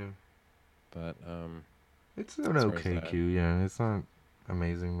 yeah. but It's an as far as okay that, queue. Yeah, it's not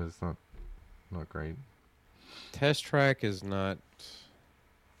amazing, but it's not great. Test Track is not.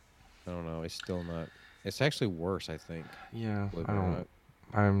 I don't know. It's still not. It's actually worse, I think. Yeah, Believe I it or don't. not.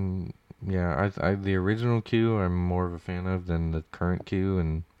 I'm yeah. I the original queue I'm more of a fan of than the current queue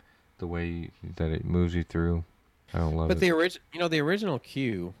and the way that it moves you through. I don't love But it. the original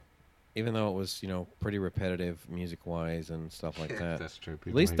Q, even though it was pretty repetitive music wise and stuff like Yeah, that, that's true. at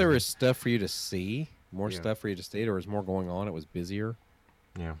People least hated there it. was stuff for you to see, more Yeah, stuff for you to see. There was more going on. It was busier,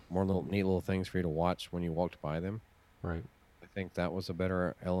 yeah, more little neat little things for you to watch when you walked by them. right. I think that was a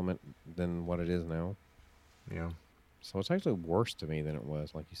better element than what it is now. Yeah, So it's actually worse to me than it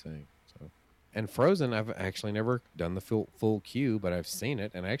was, like you say. So, and Frozen, I've actually never done the full queue, but I've seen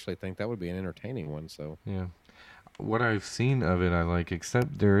it, and I actually think that would be an entertaining one. So yeah. What I've seen of it, I like.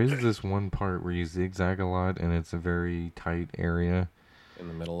 Except there is this one part where you zigzag a lot, and it's a very tight area. in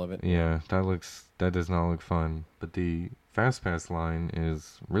the middle of it, yeah, Yeah, that does not look fun. But the fast pass line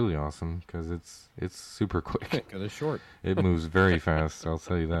is really awesome because it's super quick. because it's short. It moves very fast. I'll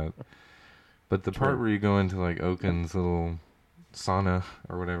tell you that. But the part True. where you go into like Oaken's little sauna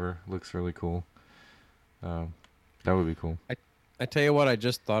or whatever looks really cool. Uh, that would be cool. I tell you what, I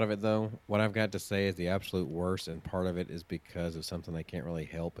just thought of it though. What I've got to say is the absolute worst, and part of it is because of something they can't really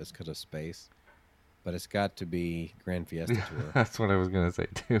help. It's because of space, but it's got to be Grand Fiesta Yeah, Tour. that's what I was gonna say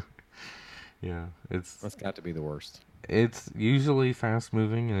too. Yeah, That's got to be the worst. it's usually fast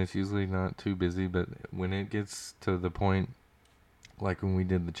moving and it's usually not too busy, but when it gets to the point, like when we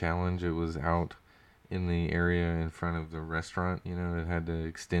did the challenge, it was out in the area in front of the restaurant. You know, it had to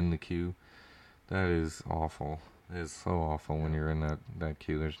extend the queue. That is awful. It is so awful when Yeah, you're in that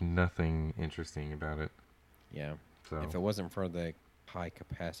queue. There's nothing interesting about it. yeah. So If it wasn't for the high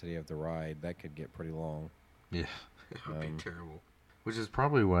capacity of the ride, that could get pretty long. yeah, it would be Um, terrible. Which is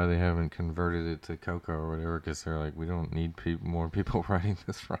probably why they haven't converted it to Coco or whatever, because they're like, we don't need more people riding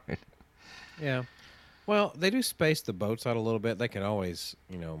this ride. yeah. Well, they do space the boats out a little bit. They could always,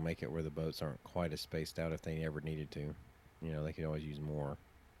 make it where the boats aren't quite as spaced out if they ever needed to. They could always use more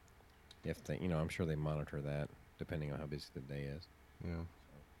if they, I'm sure they monitor that depending on how busy the day is. Yeah.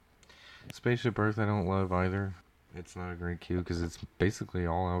 Spaceship Earth, I don't love either. It's not a great queue because it's basically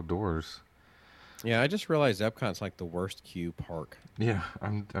all outdoors. Yeah, I just realized Epcot's like the worst queue park. Yeah,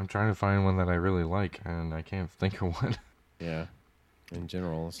 I'm trying to find one that I really like, and I can't think of one. Yeah, in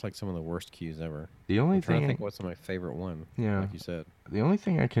general, it's like some of the worst queues ever. The I'm only trying to thing, think what's my favorite one. yeah, Like you said, the only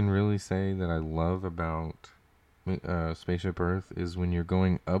thing I can really say that I love about Spaceship Earth is when you're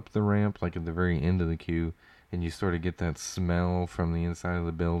going up the ramp, like at the very end of the queue, and you sort of get that smell from the inside of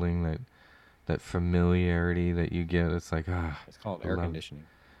the building, that familiarity that you get. It's like, it's called I air love. conditioning.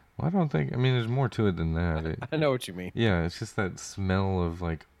 Well, I don't think. I mean, there's more to it than that. I know what you mean. Yeah, it's just that smell of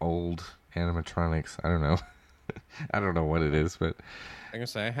like old animatronics. I don't know. I don't know what it is, but I'm gonna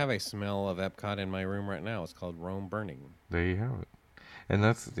say I have a smell of Epcot in my room right now. It's called Rome Burning. there you have it. And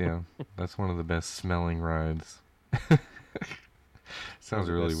that's one of the best smelling rides. It's one Sounds of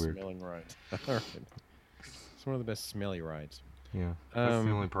the really best weird. smelling rides. All right. It's one of the best smelly rides. Yeah, that's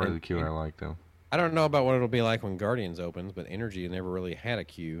the only part of And, the queue I like, though. I don't know about what it'll be like when Guardians opens, but Energy never really had a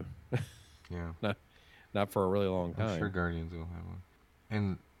queue. Yeah, not not for a really long I'm sure time. Guardians will have one.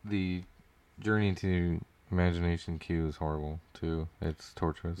 And the Journey to Imagination queue is horrible too. It's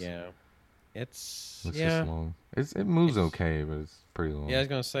torturous. Yeah, it's It's just yeah, long. It moves it's okay, but it's pretty yeah. I long. was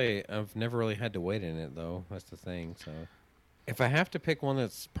gonna say I've never really had to wait in it though. That's the thing. So if I have to pick one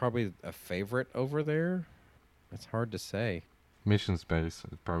that's probably a favorite over there, it's hard to say. Mission Space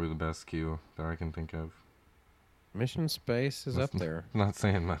is probably the best queue that I can think of. Mission Space is That's up there, not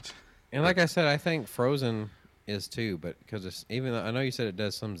saying much. and like I said, I think Frozen is too. But because it's even though I know you said it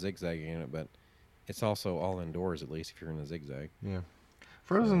does some zigzagging in it, but it's also all indoors at least if you're in a zigzag. Yeah. So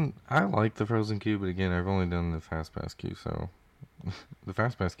Frozen, I like the Frozen queue, but again, I've only done the Fast Pass queue, so the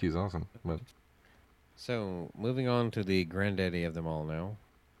Fast Pass queue is awesome. But moving on to the granddaddy of them all now,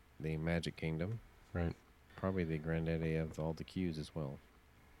 the Magic Kingdom. right, Probably the granddaddy of all the queues as well.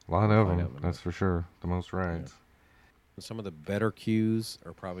 a lot We'll of find out them, in a that's minute. for sure. The most Yeah. rides. Some of the better queues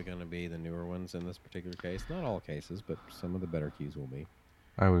are probably going to be the newer ones in this particular case. Not all cases, but some of the better queues will be.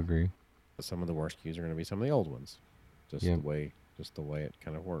 I would agree. But some of the worst queues are going to be some of the old ones. Just Yeah. the way it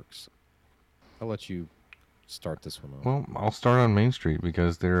kind of works. I'll let you start this one off. Well, I'll start on Main Street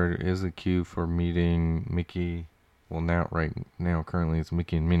because there is a queue for meeting Mickey. Well, right now, currently, it's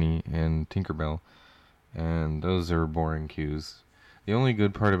Mickey and Minnie and Tinkerbell, and those are boring queues. The only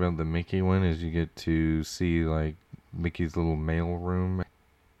good part about the Mickey one is you get to see like Mickey's little mail room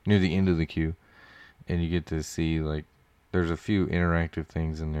near the end of the queue, and you get to see like there's a few interactive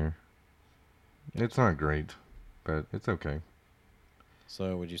things in there. It's not great, but it's okay.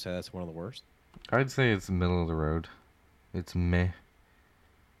 So would you say that's one of the worst? I'd say it's middle of the road. It's meh.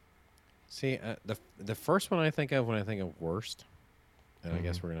 See, the first one I think of when I think of worst, and I Mhm.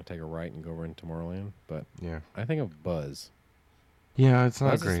 guess we're going to take a right and go over into Tomorrowland, but Yeah. I think of Buzz. Yeah, it's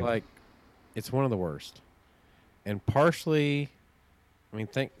not Buzz is great. like, it's one of the worst. And partially, I mean,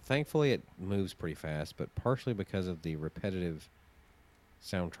 thankfully it moves pretty fast, but partially because of the repetitive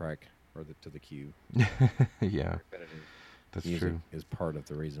soundtrack to the queue. Yeah, Repetitive that's music true. is part of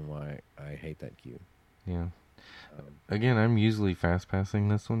the reason why I hate that queue. Yeah. Um, Again, I'm usually fast passing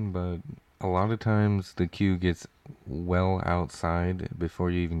this one, but a lot of times the queue gets well outside before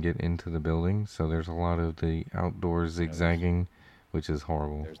you even get into the building, so there's a lot of the outdoor yeah, zigzagging, which is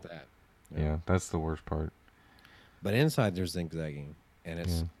horrible. there's that. Yeah, that's the worst part. But inside there's zigzagging, and Yeah.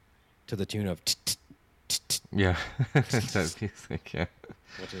 it's to the tune of Yeah. That music, yeah.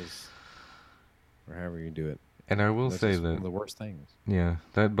 which is, or however you do it. And I will That's say just one that, of the worst things. yeah,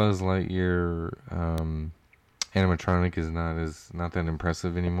 that Buzz Lightyear animatronic is not that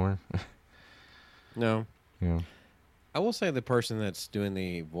impressive anymore. No, Yeah. I will say the person that's doing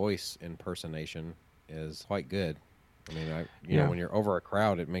the voice impersonation is quite good. I mean, Yeah. when you're over a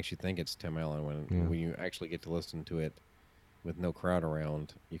crowd, it makes you think it's Tim Allen. Yeah. When you actually get to listen to it with no crowd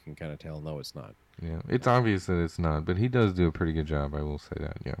around, you can kind of tell, no, it's not. Yeah. It's obvious that it's not, but he does do a pretty good job, I will say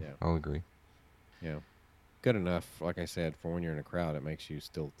that. Yeah. Yeah. I'll agree. Yeah, good enough. Like I said, for when you're in a crowd, it makes you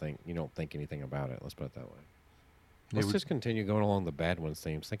still think. You don't think anything about it. Let's put it that way. Yeah, Let's just continue going along the bad ones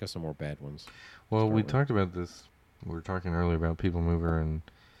themes. Think of some more bad ones. well, Start we with. talked about this. We were talking earlier about People Mover and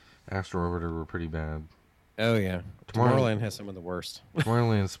Astro Orbiter were pretty bad. Oh yeah, Tomorrow- Tomorrowland has some of the worst.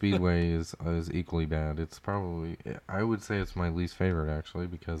 Tomorrowland Speedway is equally bad. It's probably, I would say it's my least favorite actually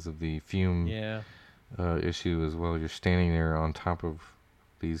because of the fume Yeah, issue as well. You're standing there on top of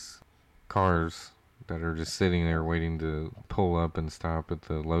these cars that are just sitting there waiting to pull up and stop at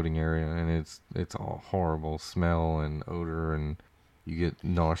the loading area, and it's all horrible smell and odor, and you get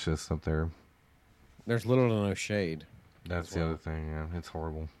nauseous up there. There's little to no shade That's as the other well. thing. Yeah, it's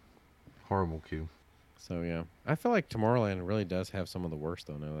horrible, horrible queue. So yeah, I feel like Tomorrowland really does have some of the worst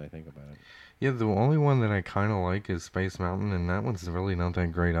though. Now that I think about it. Yeah, the only one that I kind of like is Space Mountain, and that one's really not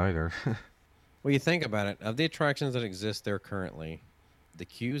that great either. Well, you think about it. Of the attractions that exist there currently, the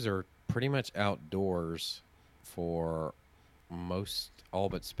queues are pretty much outdoors for most all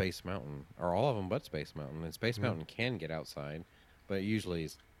but Space Mountain, or all of them but Space Mountain. And Space Yeah, Mountain can get outside, but usually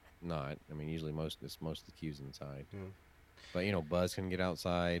it's not. I mean, usually most of the queues inside. yeah, But Buzz can get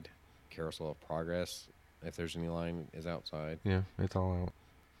outside. Carousel of Progress, if there's any line, is outside. yeah, it's all out.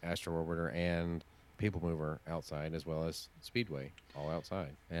 Astro Orbiter and People Mover outside, as well as Speedway, all outside,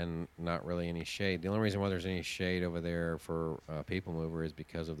 and not really any shade. The only reason why there's any shade over there for People Mover is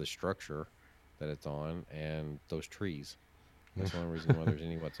because of the structure that it's on and those trees. Yeah, That's the only reason why there's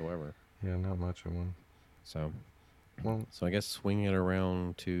any whatsoever. yeah, not much of one. So, Well, so I guess swinging it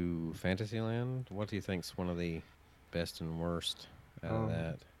around to Fantasyland, what do you think's one of the best and worst out of um,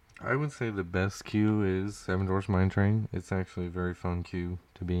 that? I would say the best queue is Seven Dwarfs Mine Train. It's actually a very fun queue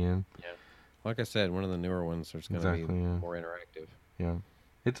to be in. Yeah, like I said, one of the newer ones. There's going to be Exactly. Yeah. more interactive. Yeah.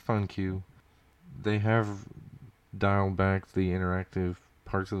 It's a fun queue. They have dialed back the interactive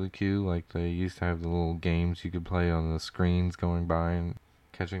parts of the queue. Like they used to have the little games you could play on the screens going by and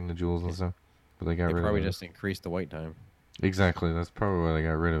catching the jewels and stuff. But they got They rid of probably those. just increased the wait time. Exactly. That's probably why they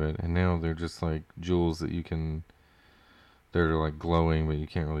got rid of it. And now they're just like jewels that you can. They're like glowing, but you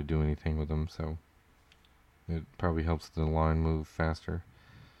can't really do anything with them. So it probably helps the line move faster.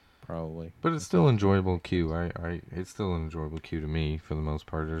 Probably. But it's still enjoyable queue. It's still an enjoyable queue to me for the most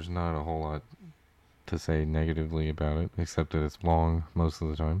part. There's not a whole lot to say negatively about it, except that it's long most of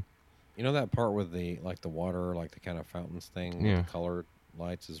the time. You know that part with the water, like the kind of fountains thing with the Yeah, colored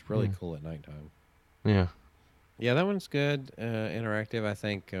lights is really yeah, cool at nighttime. yeah, Yeah, that one's good. Interactive. I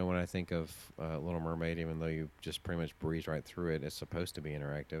think when I think of Little Mermaid, even though you just pretty much breeze right through it, it's supposed to be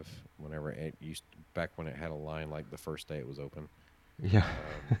interactive. Whenever it used back when it had a line like the first day it was open, yeah.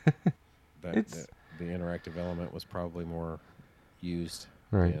 um, that It's the interactive element was probably more used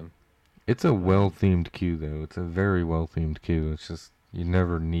right. then. It's a well Um, themed queue though. It's a very well themed queue. It's just you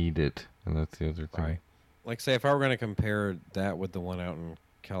never need it, and that's the other thing. right. Like say if I were going to compare that with the one out in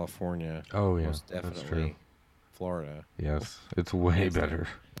California, Oh yeah, most that's true. definitely Florida, Yes, it's way hands better,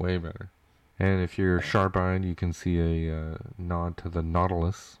 down. way better. And if you're Yeah. sharp-eyed, you can see a nod to the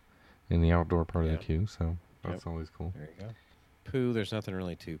Nautilus in the outdoor part of the Yeah. queue. So Yep. that's always cool. There you go. Pooh, there's nothing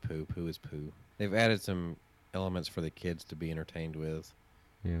really to Pooh. Pooh is Pooh. They've added some elements for the kids to be entertained with.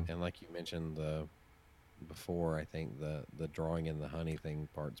 Yeah. And like you mentioned the before, I think the drawing in the honey thing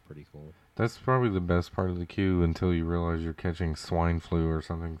part's pretty cool. That's probably the best part of the queue until you realize you're catching swine flu or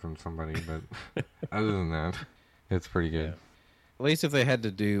something from somebody. But other than that, it's pretty good. Yeah. At least if they had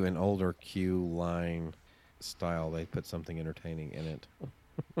to do an older queue line style, they put something entertaining in it.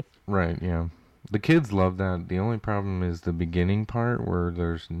 Right, yeah. The kids love that. The only problem is the beginning part where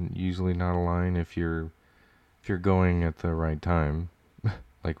there's usually not a line if you're going at the right time,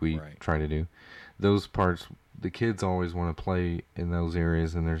 like we Right. try to do. Those parts the kids always want to play in those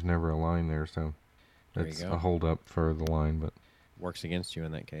areas and there's never a line there, so There you that's a go. hold up for the line, but Works against you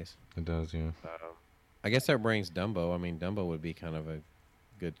in that case. it does, yeah. I guess that brings Dumbo. I mean, Dumbo would be kind of a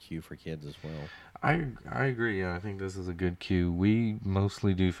good cue for kids as well. I agree. Yeah, I think this is a good queue. We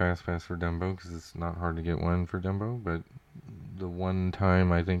mostly do fast pass for Dumbo because it's not hard to get one for Dumbo. But the one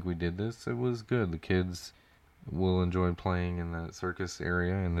time I think we did this, it was good. The kids will enjoy playing in that circus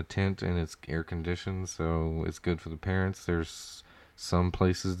area in the tent, and it's air conditioned, so it's good for the parents. There's some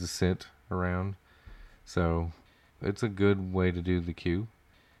places to sit around, so it's a good way to do the queue.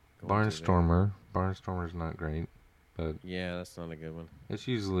 Going through there. Barnstormer's not great, but Yeah, that's not a good one. it's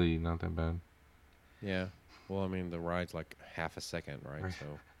usually not that bad. Yeah. Well, I mean, the ride's like half a second, right? Right. So,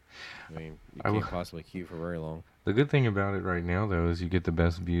 I mean, you I w- can't possibly queue for very long. The good thing about it right now, though, is you get the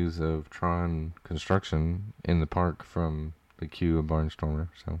best views of Tron construction in the park from the queue of Barnstormer.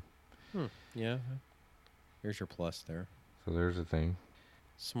 Hmm. Yeah. Here's your plus there. So there's a thing.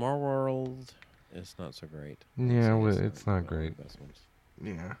 Small World is not so great. I'd Yeah, say well, it's it's not not one of great. the best ones.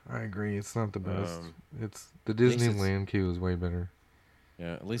 Yeah, I agree. It's not the best. Um, It's the at least it's Disneyland queue is way better.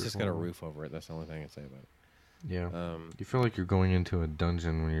 yeah. At least There's it's got a more. roof over it. That's the only thing I'd say about Yeah, it. you feel like you're going into a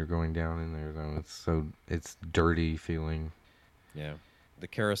dungeon when you're going down in there, though. It's dirty feeling. Yeah. The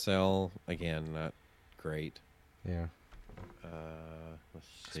carousel again, not great. Yeah, Let's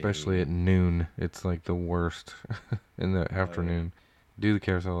especially see. at noon. It's like the worst in the Oh yeah. afternoon. Do the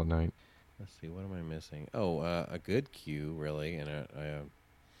carousel at night. Let's see, what am I missing? Oh, a good queue, really, and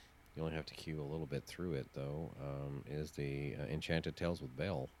you only have to queue a little bit through it, though, is the Enchanted Tales with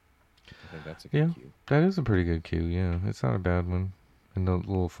Belle. I think that's a good Yeah, queue. that is a pretty good queue. Yeah, it's not a bad one in the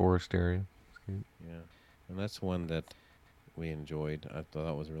little forest area. It's good. Yeah. And that's one that we enjoyed. I thought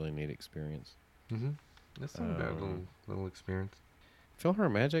that was a really neat experience. Mhm. That's not a bad Um, little experience.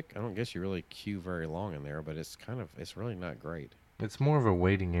 Philhar Magic, I don't guess you really queue very long in there, but it's really not great. It's more of a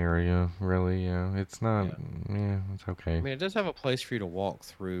waiting area, really. Yeah, it's not. Yeah. Yeah, it's I okay. mean, it does have a place for you to walk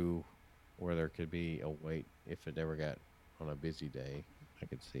through where there could be a wait if it ever got on a busy day. I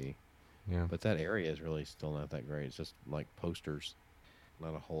could see. Yeah, But that area is really still not that great. It's just like posters,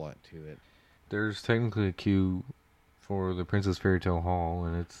 not a whole lot to it. there's technically a queue for the Princess Fairy Tale Hall,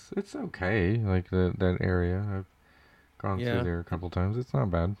 and it's okay. Like that area, I've gone through Yeah. there a couple times. It's not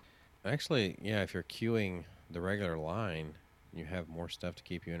bad. Actually, yeah, if you're queuing the regular line, you have more stuff to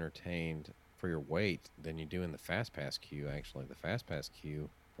keep you entertained for your wait than you do in the fast pass queue. Actually, the fast pass queue,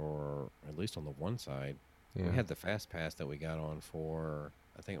 for at least on the one side, we Yeah. had the fast pass that we got on for,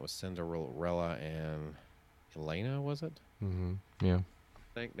 I think it was Cinderella and Elena, was it? Mhm. Yeah.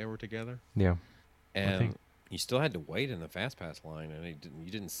 I think they were together. Yeah. I think. And you still had to wait in the fast pass line, and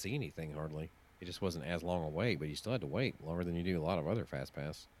you didn't see anything hardly. It just wasn't as long a wait, but you still had to wait longer than you do a lot of other fast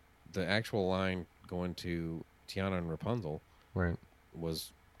pass. The actual line going to Tiana and Rapunzel Right.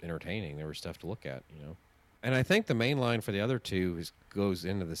 was entertaining. There was stuff to look at, you know. And I think the main line for the other two goes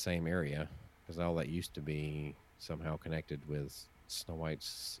into the same area because all that used to be somehow connected with Snow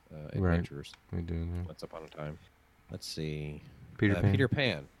White's Right. adventures. We do. Yeah. Once upon a time. Let's see. Peter Pan. Peter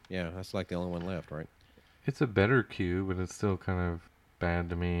Pan. Yeah, that's like the only one left, right? It's a better queue, but it's still kind of bad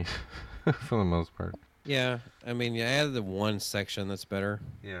to me for the most part. Yeah, I mean, you added the one section that's better.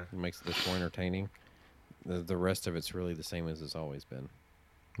 Yeah. It makes this more entertaining. The rest of it's really the same as it's always been.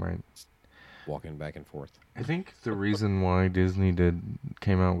 Right. It's walking back and forth. I think the reason why Disney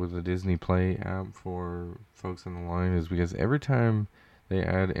came out with the Disney Play app for folks in the line is because every time they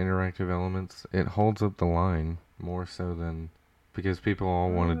add interactive elements, it holds up the line more so than because people all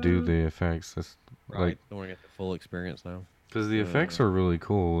want to do the effects. That's like Right. Don't want to get the full experience now. because the Uh, effects are really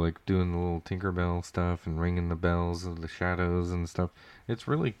cool, like doing the little Tinkerbell stuff and ringing the bells of the shadows and stuff. It's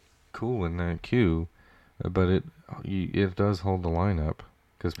really cool in that queue, but it does hold the line up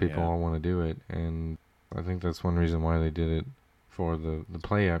because people yeah. all want to do it, and I think that's one reason why they did it for the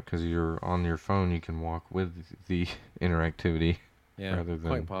Play app because you're on your phone, you can walk with the interactivity Yeah. rather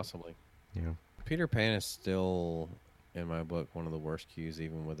Quite than possibly. yeah. Peter Pan is still, in my book, one of the worst cues,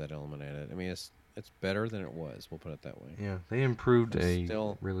 even with that element added. I mean, it's better than it was. We'll put it that way. Yeah, they improved But it's a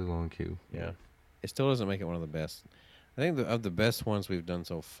still, really long queue. yeah. It still doesn't make it one of the best. I think of the best ones we've done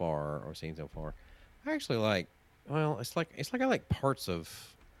so far or seen so far, I actually like. Well, it's like I like parts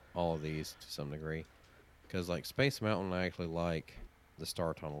of all of these to some degree, because like Space Mountain, I actually like the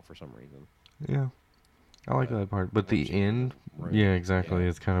Star Tunnel for some reason. Yeah, I like But that part, but the once you get in end, the yeah, room, exactly, yeah,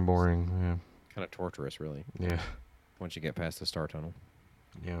 it's kind of it's boring. kind of torturous, really. Yeah, Once you get past the Star Tunnel.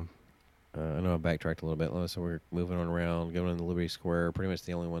 yeah, I know I backtracked a little bit, so we're moving on around, going into Liberty Square. Pretty much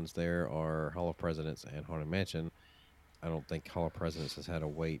the only ones there are Hall of Presidents and Haunted Mansion. I don't think Hall of Presidents has had a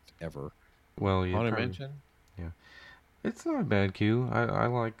wait ever. well, you Haunted probably, Mansion? yeah. It's not a bad queue. I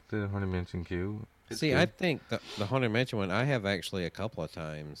like the Haunted Mansion queue. It's See, I good. think the Haunted Mansion one, I have actually a couple of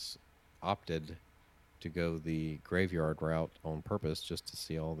times opted to go the graveyard route on purpose just to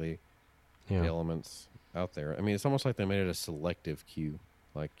see all the Yeah, elements out there. I mean, it's almost like they made it a selective queue.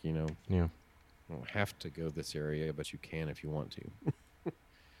 Like, yeah, you don't have to go this area, but you can if you want to.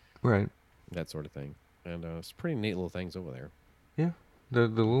 right. That sort of thing. And it's pretty neat little things over there. Yeah, the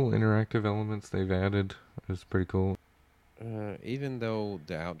little interactive elements they've added is pretty cool. Even though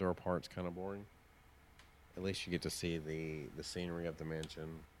the outdoor part's kind of boring, at least you get to see the scenery of the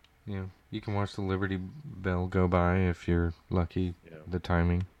mansion. Yeah, you can watch the Liberty Bell go by if you're lucky. Yeah, The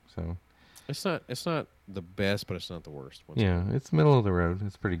timing, so it's not the best, but it's not the worst. Once yeah, again, it's middle of the road.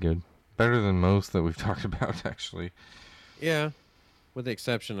 It's pretty good. Better than most that we've talked about, actually. yeah, with the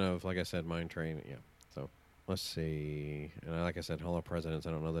exception of, like I said, Mine Train. Yeah. So let's see. And like I said, Hall of Presidents.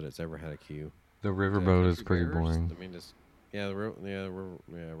 I don't know that it's ever had a queue. The The riverboat is Country pretty Bears. boring. I mean, just yeah,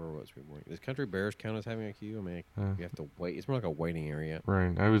 Riverboat's pretty boring. Does Country Bears count as having a queue? I mean, Uh, you have to wait. It's more like a waiting area.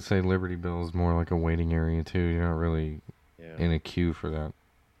 right, I would say Liberty Bell is more like a waiting area too. You're not really Yeah. in a queue for that.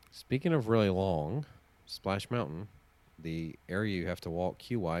 Speaking of really long, Splash Mountain, the area you have to walk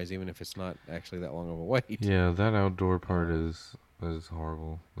queue wise, even if it's not actually that long of a wait. Yeah, that outdoor part Uh, is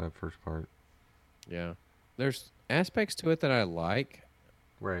horrible. That first part. yeah. There's aspects to it that I like.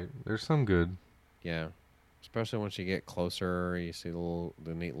 Right. There's some good. Yeah. especially once you get closer, you see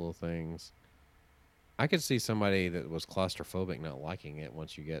the neat little things. I could see somebody that was claustrophobic not liking it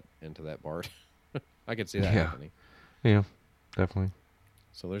once you get into that part. I could see that Yeah, happening. yeah, definitely.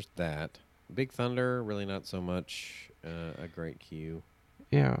 So there's that. Big Thunder, really not so much a great queue.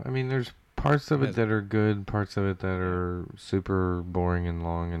 Yeah, I mean, there's parts of It it has, that are good, parts of it that yeah. are super boring and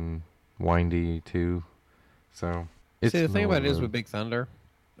long and windy too. So See, it's the thing middle of about the it is road. with Big Thunder,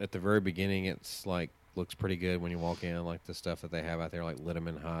 at the very beginning, it's like looks pretty good when you walk in, like the stuff that they have out there, like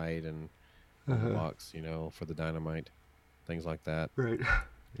Lindemann hide and on the Uh-huh. box, for the dynamite, things like that. Right.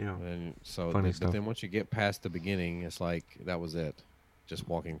 Yeah. And so, Funny but stuff. then once you get past the beginning, it's like that was it, just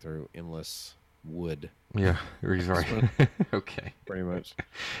walking through endless wood. Yeah, he's right. So, Okay. pretty much.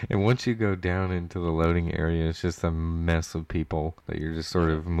 And once you go down into the loading area, it's just a mess of people that you're just sort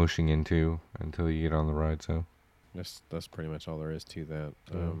Yeah, of mushing into until you get on the ride. So that's pretty much all there is to that.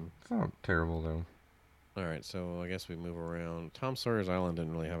 yeah, it's not terrible though. All right, so I guess we move around. Tom Sawyer's Island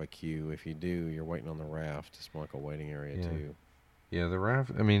didn't really have a queue. If you do, you're waiting on the raft. It's more like a waiting area Yeah. too. Yeah, the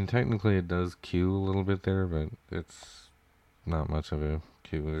raft. I mean, technically it does queue a little bit there, but it's not much of a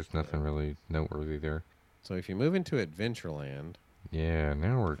queue. There's Yeah. nothing really noteworthy there. So if you move into Adventureland, Yeah,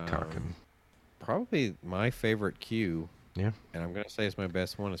 now we're um, talking. probably my favorite queue, Yeah, and I'm gonna say it's my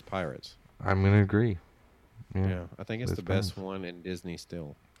best one, is Pirates. I'm gonna agree. Yeah, Yeah, I think it's that's the Pirates. best one in Disney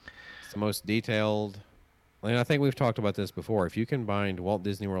still. It's the most detailed. And I think we've talked about this before. If you combined Walt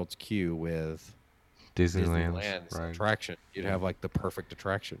Disney World's queue with Disneyland's Disneyland's ride. attraction, you'd Yeah, have like the perfect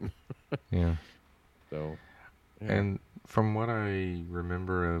attraction. yeah. So, yeah, And from what I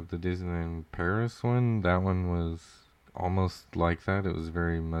remember of the Disneyland Paris one, that one was almost like that. It was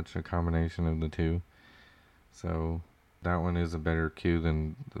very much a combination of the two. So that one is a better queue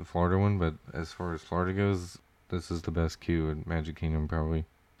than the Florida one, but as far as Florida goes, this is the best queue at Magic Kingdom probably.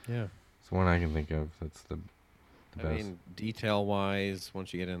 yeah. It's the one I can think of that's the I best. mean, detail wise,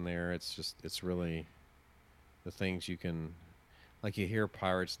 once you get in there, it's really the things you can, like you hear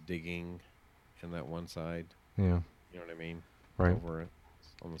pirates digging in that one side. Yeah, You know what I mean? right. Over it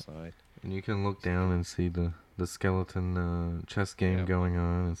on the side. And you can look So, down and see the skeleton chess game yeah, going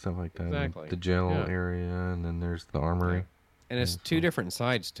on and stuff like that. And exactly. the jail Yeah, area, and then there's the yeah. armory. And Yeah, it's two so different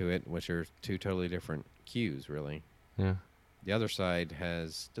sides to it, which are two totally different cues, really. yeah, The other side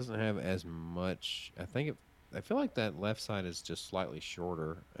doesn't have as much. I feel like that left side is just slightly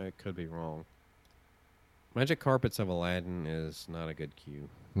shorter. I could be wrong. Magic Carpets of Aladdin is not a good cue.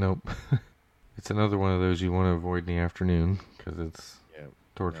 nope. It's another one of those you want to avoid in the afternoon because it's Yeah, not a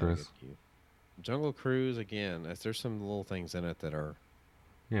good torturous. cue. Jungle Cruise again. There's some little things in it that are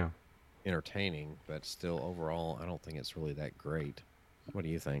Yeah. entertaining, but still overall, I don't think it's really that great. What do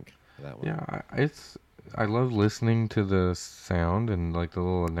you think of that one? Yeah, I love listening to the sound and like the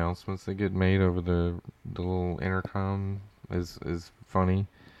little announcements that get made over the little intercom is funny.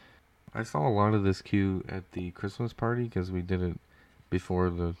 I saw a lot of this queue at the Christmas party because we did it before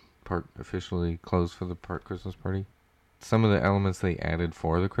the park officially closed for the park Christmas party. Some of the elements they added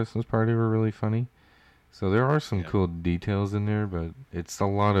for the Christmas party were really funny. So there are some Yeah, cool details in there, but it's a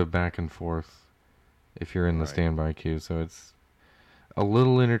lot of back and forth if you're in the right. standby queue. So it's a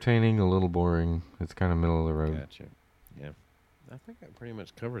little entertaining, a little boring. It's kind of middle of the road. Gotcha. Yeah, I think I pretty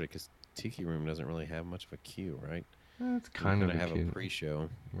much covered it because Tiki Room doesn't really have much of a queue, right? It's You kind kind of of a have a cute, pre-show.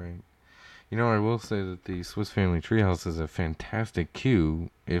 right? You know, I will say that the Swiss Family Treehouse is a fantastic queue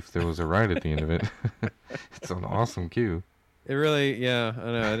if there was a ride at the end of it. It's an awesome queue, It really, yeah, I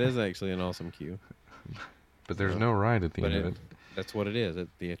know it is actually an awesome queue. but there's So, no ride at the but end of it. that's what it is.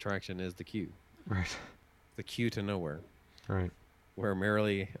 The attraction is the queue, Right, the queue to nowhere. right, We're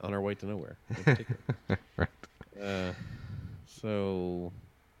merrily on our way to nowhere. In particular. right. Uh, so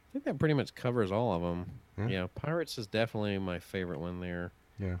I think that pretty much covers all of them. Yeah, Yeah, Pirates is definitely my favorite one there.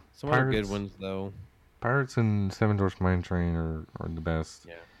 yeah. Some other good Pirates, ones though. Pirates and Seven Dwarfs Mine Train are the best.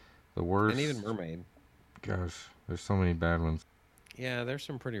 Yeah, The and even worst, Mermaid. gosh, there's so many bad ones. Yeah, there's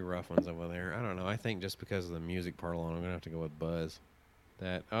some pretty rough ones over there. I don't know. I think just because of the music part alone, I'm gonna have to go with Buzz.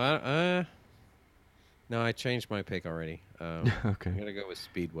 That no, I changed my pick already. Okay, I'm gonna go with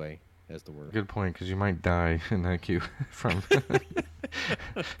Speedway as the word. good point because you might die in that queue from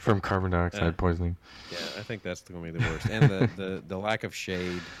from carbon Uh, dioxide poisoning. yeah, I think that's gonna be the worst, and the lack of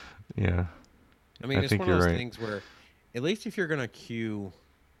shade. Yeah, I mean, I it's think one of you're those right. things where, at least if you're gonna queue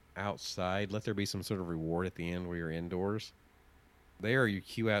outside, let there be some sort of reward at the end where you're indoors. There, you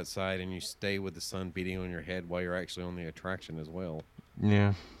queue outside and you stay with the sun beating on your head while you're actually on the attraction as well.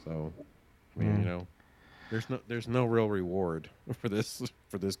 Yeah, So, I mean, yeah, there's no real reward for this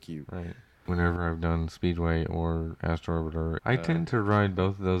queue. right. Whenever I've done Speedway or Astro Orbiter, I Uh, tend to ride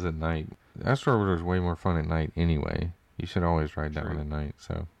both of those at night. Astro Orbiter is way more fun at night anyway. You should always ride that one True. at night.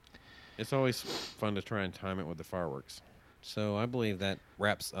 So It's always fun to try and time it with the fireworks. So I believe that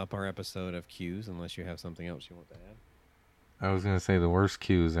wraps up our episode of cues, unless you have something else you want to add. I was gonna say the worst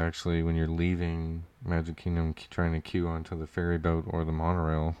queue is actually when you're leaving Magic Kingdom, trying to queue onto the ferry boat or the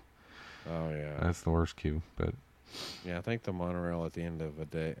monorail. Oh yeah, That's the worst queue. But yeah. I think the monorail at the end of a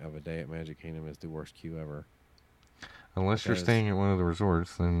day at Magic Kingdom is the worst queue ever. unless you're Because staying at one of the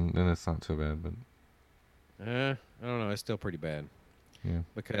resorts, then it's not so bad. But I don't know, it's still pretty bad yeah,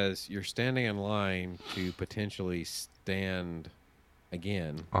 because you're standing in line to potentially stand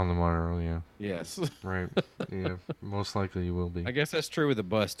again. on the monorail, yeah, Yes. right, yeah, most likely you will be. I guess that's true with the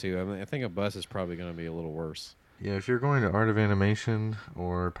bus too. I mean, I think a bus is probably going to be a little worse. Yeah, if you're going to Art of Animation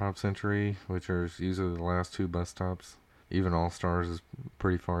or Pop Century, which are usually the last two bus stops, even All Stars is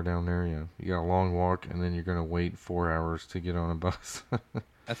pretty far down there. Yeah, you got a long walk, and then you're gonna wait 4 hours to get on a bus.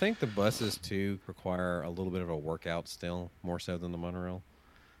 I think the buses too require a little bit of a workout still, more so than the monorail,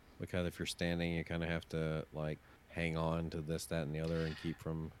 because if you're standing, you kind of have to like hang on to this, that, and the other, and keep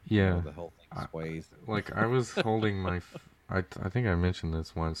from Yeah, the whole thing I, sways. like I was holding I think I mentioned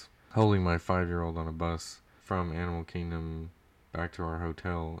this once, holding my 5-year-old on a bus from Animal Kingdom back to our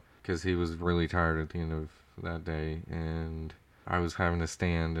hotel because he was really tired at the end of that day, and I was having to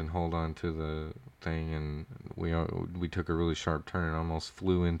stand and hold on to the thing, and we took a really sharp turn and almost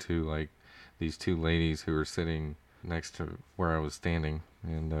flew into like these two ladies who were sitting next to where I was standing,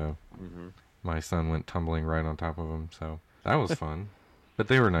 and Hmm. my son went tumbling right on top of him. So that was fun, but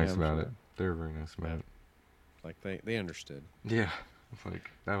they were Yeah, nice I'm about it. sure. They were very nice Yeah, about it. like they understood. Yeah, like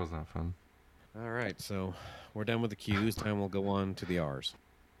that was not fun. All right, so we're done with the Q's. Time we'll go on to the R's.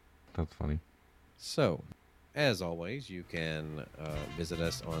 That's funny. So, as always, you can visit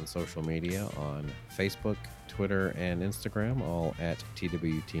us on social media on Facebook, Twitter, and Instagram, all at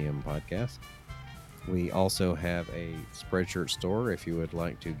TWTM Podcast. We also have a Spreadshirt store if you would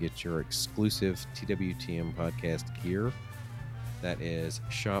like to get your exclusive TWTM Podcast gear. That is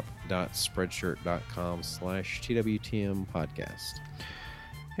shop.spreadshirt.com/TWTM Podcast.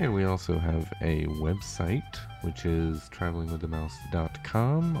 And we also have a website, which is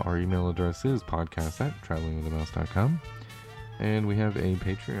travelingwiththemouse.com. Our email address is podcast@travelingwiththemouse.com. And we have a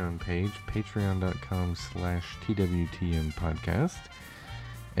Patreon page, patreon.com/TWTM podcast.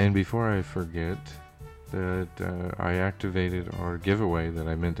 And before I forget, that I activated our giveaway that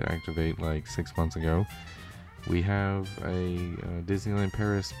I meant to activate like 6 months ago. We have a Disneyland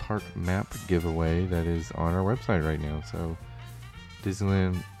Paris park map giveaway that is on our website right now. So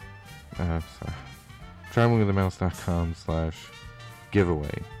Disneyland,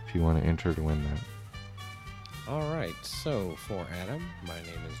 travelingwiththemouse.com/giveaway if you want to enter to win that. All right, so for Adam, my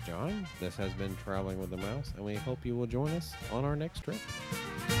name is John. This has been Traveling with the Mouse, and we hope you will join us on our next trip.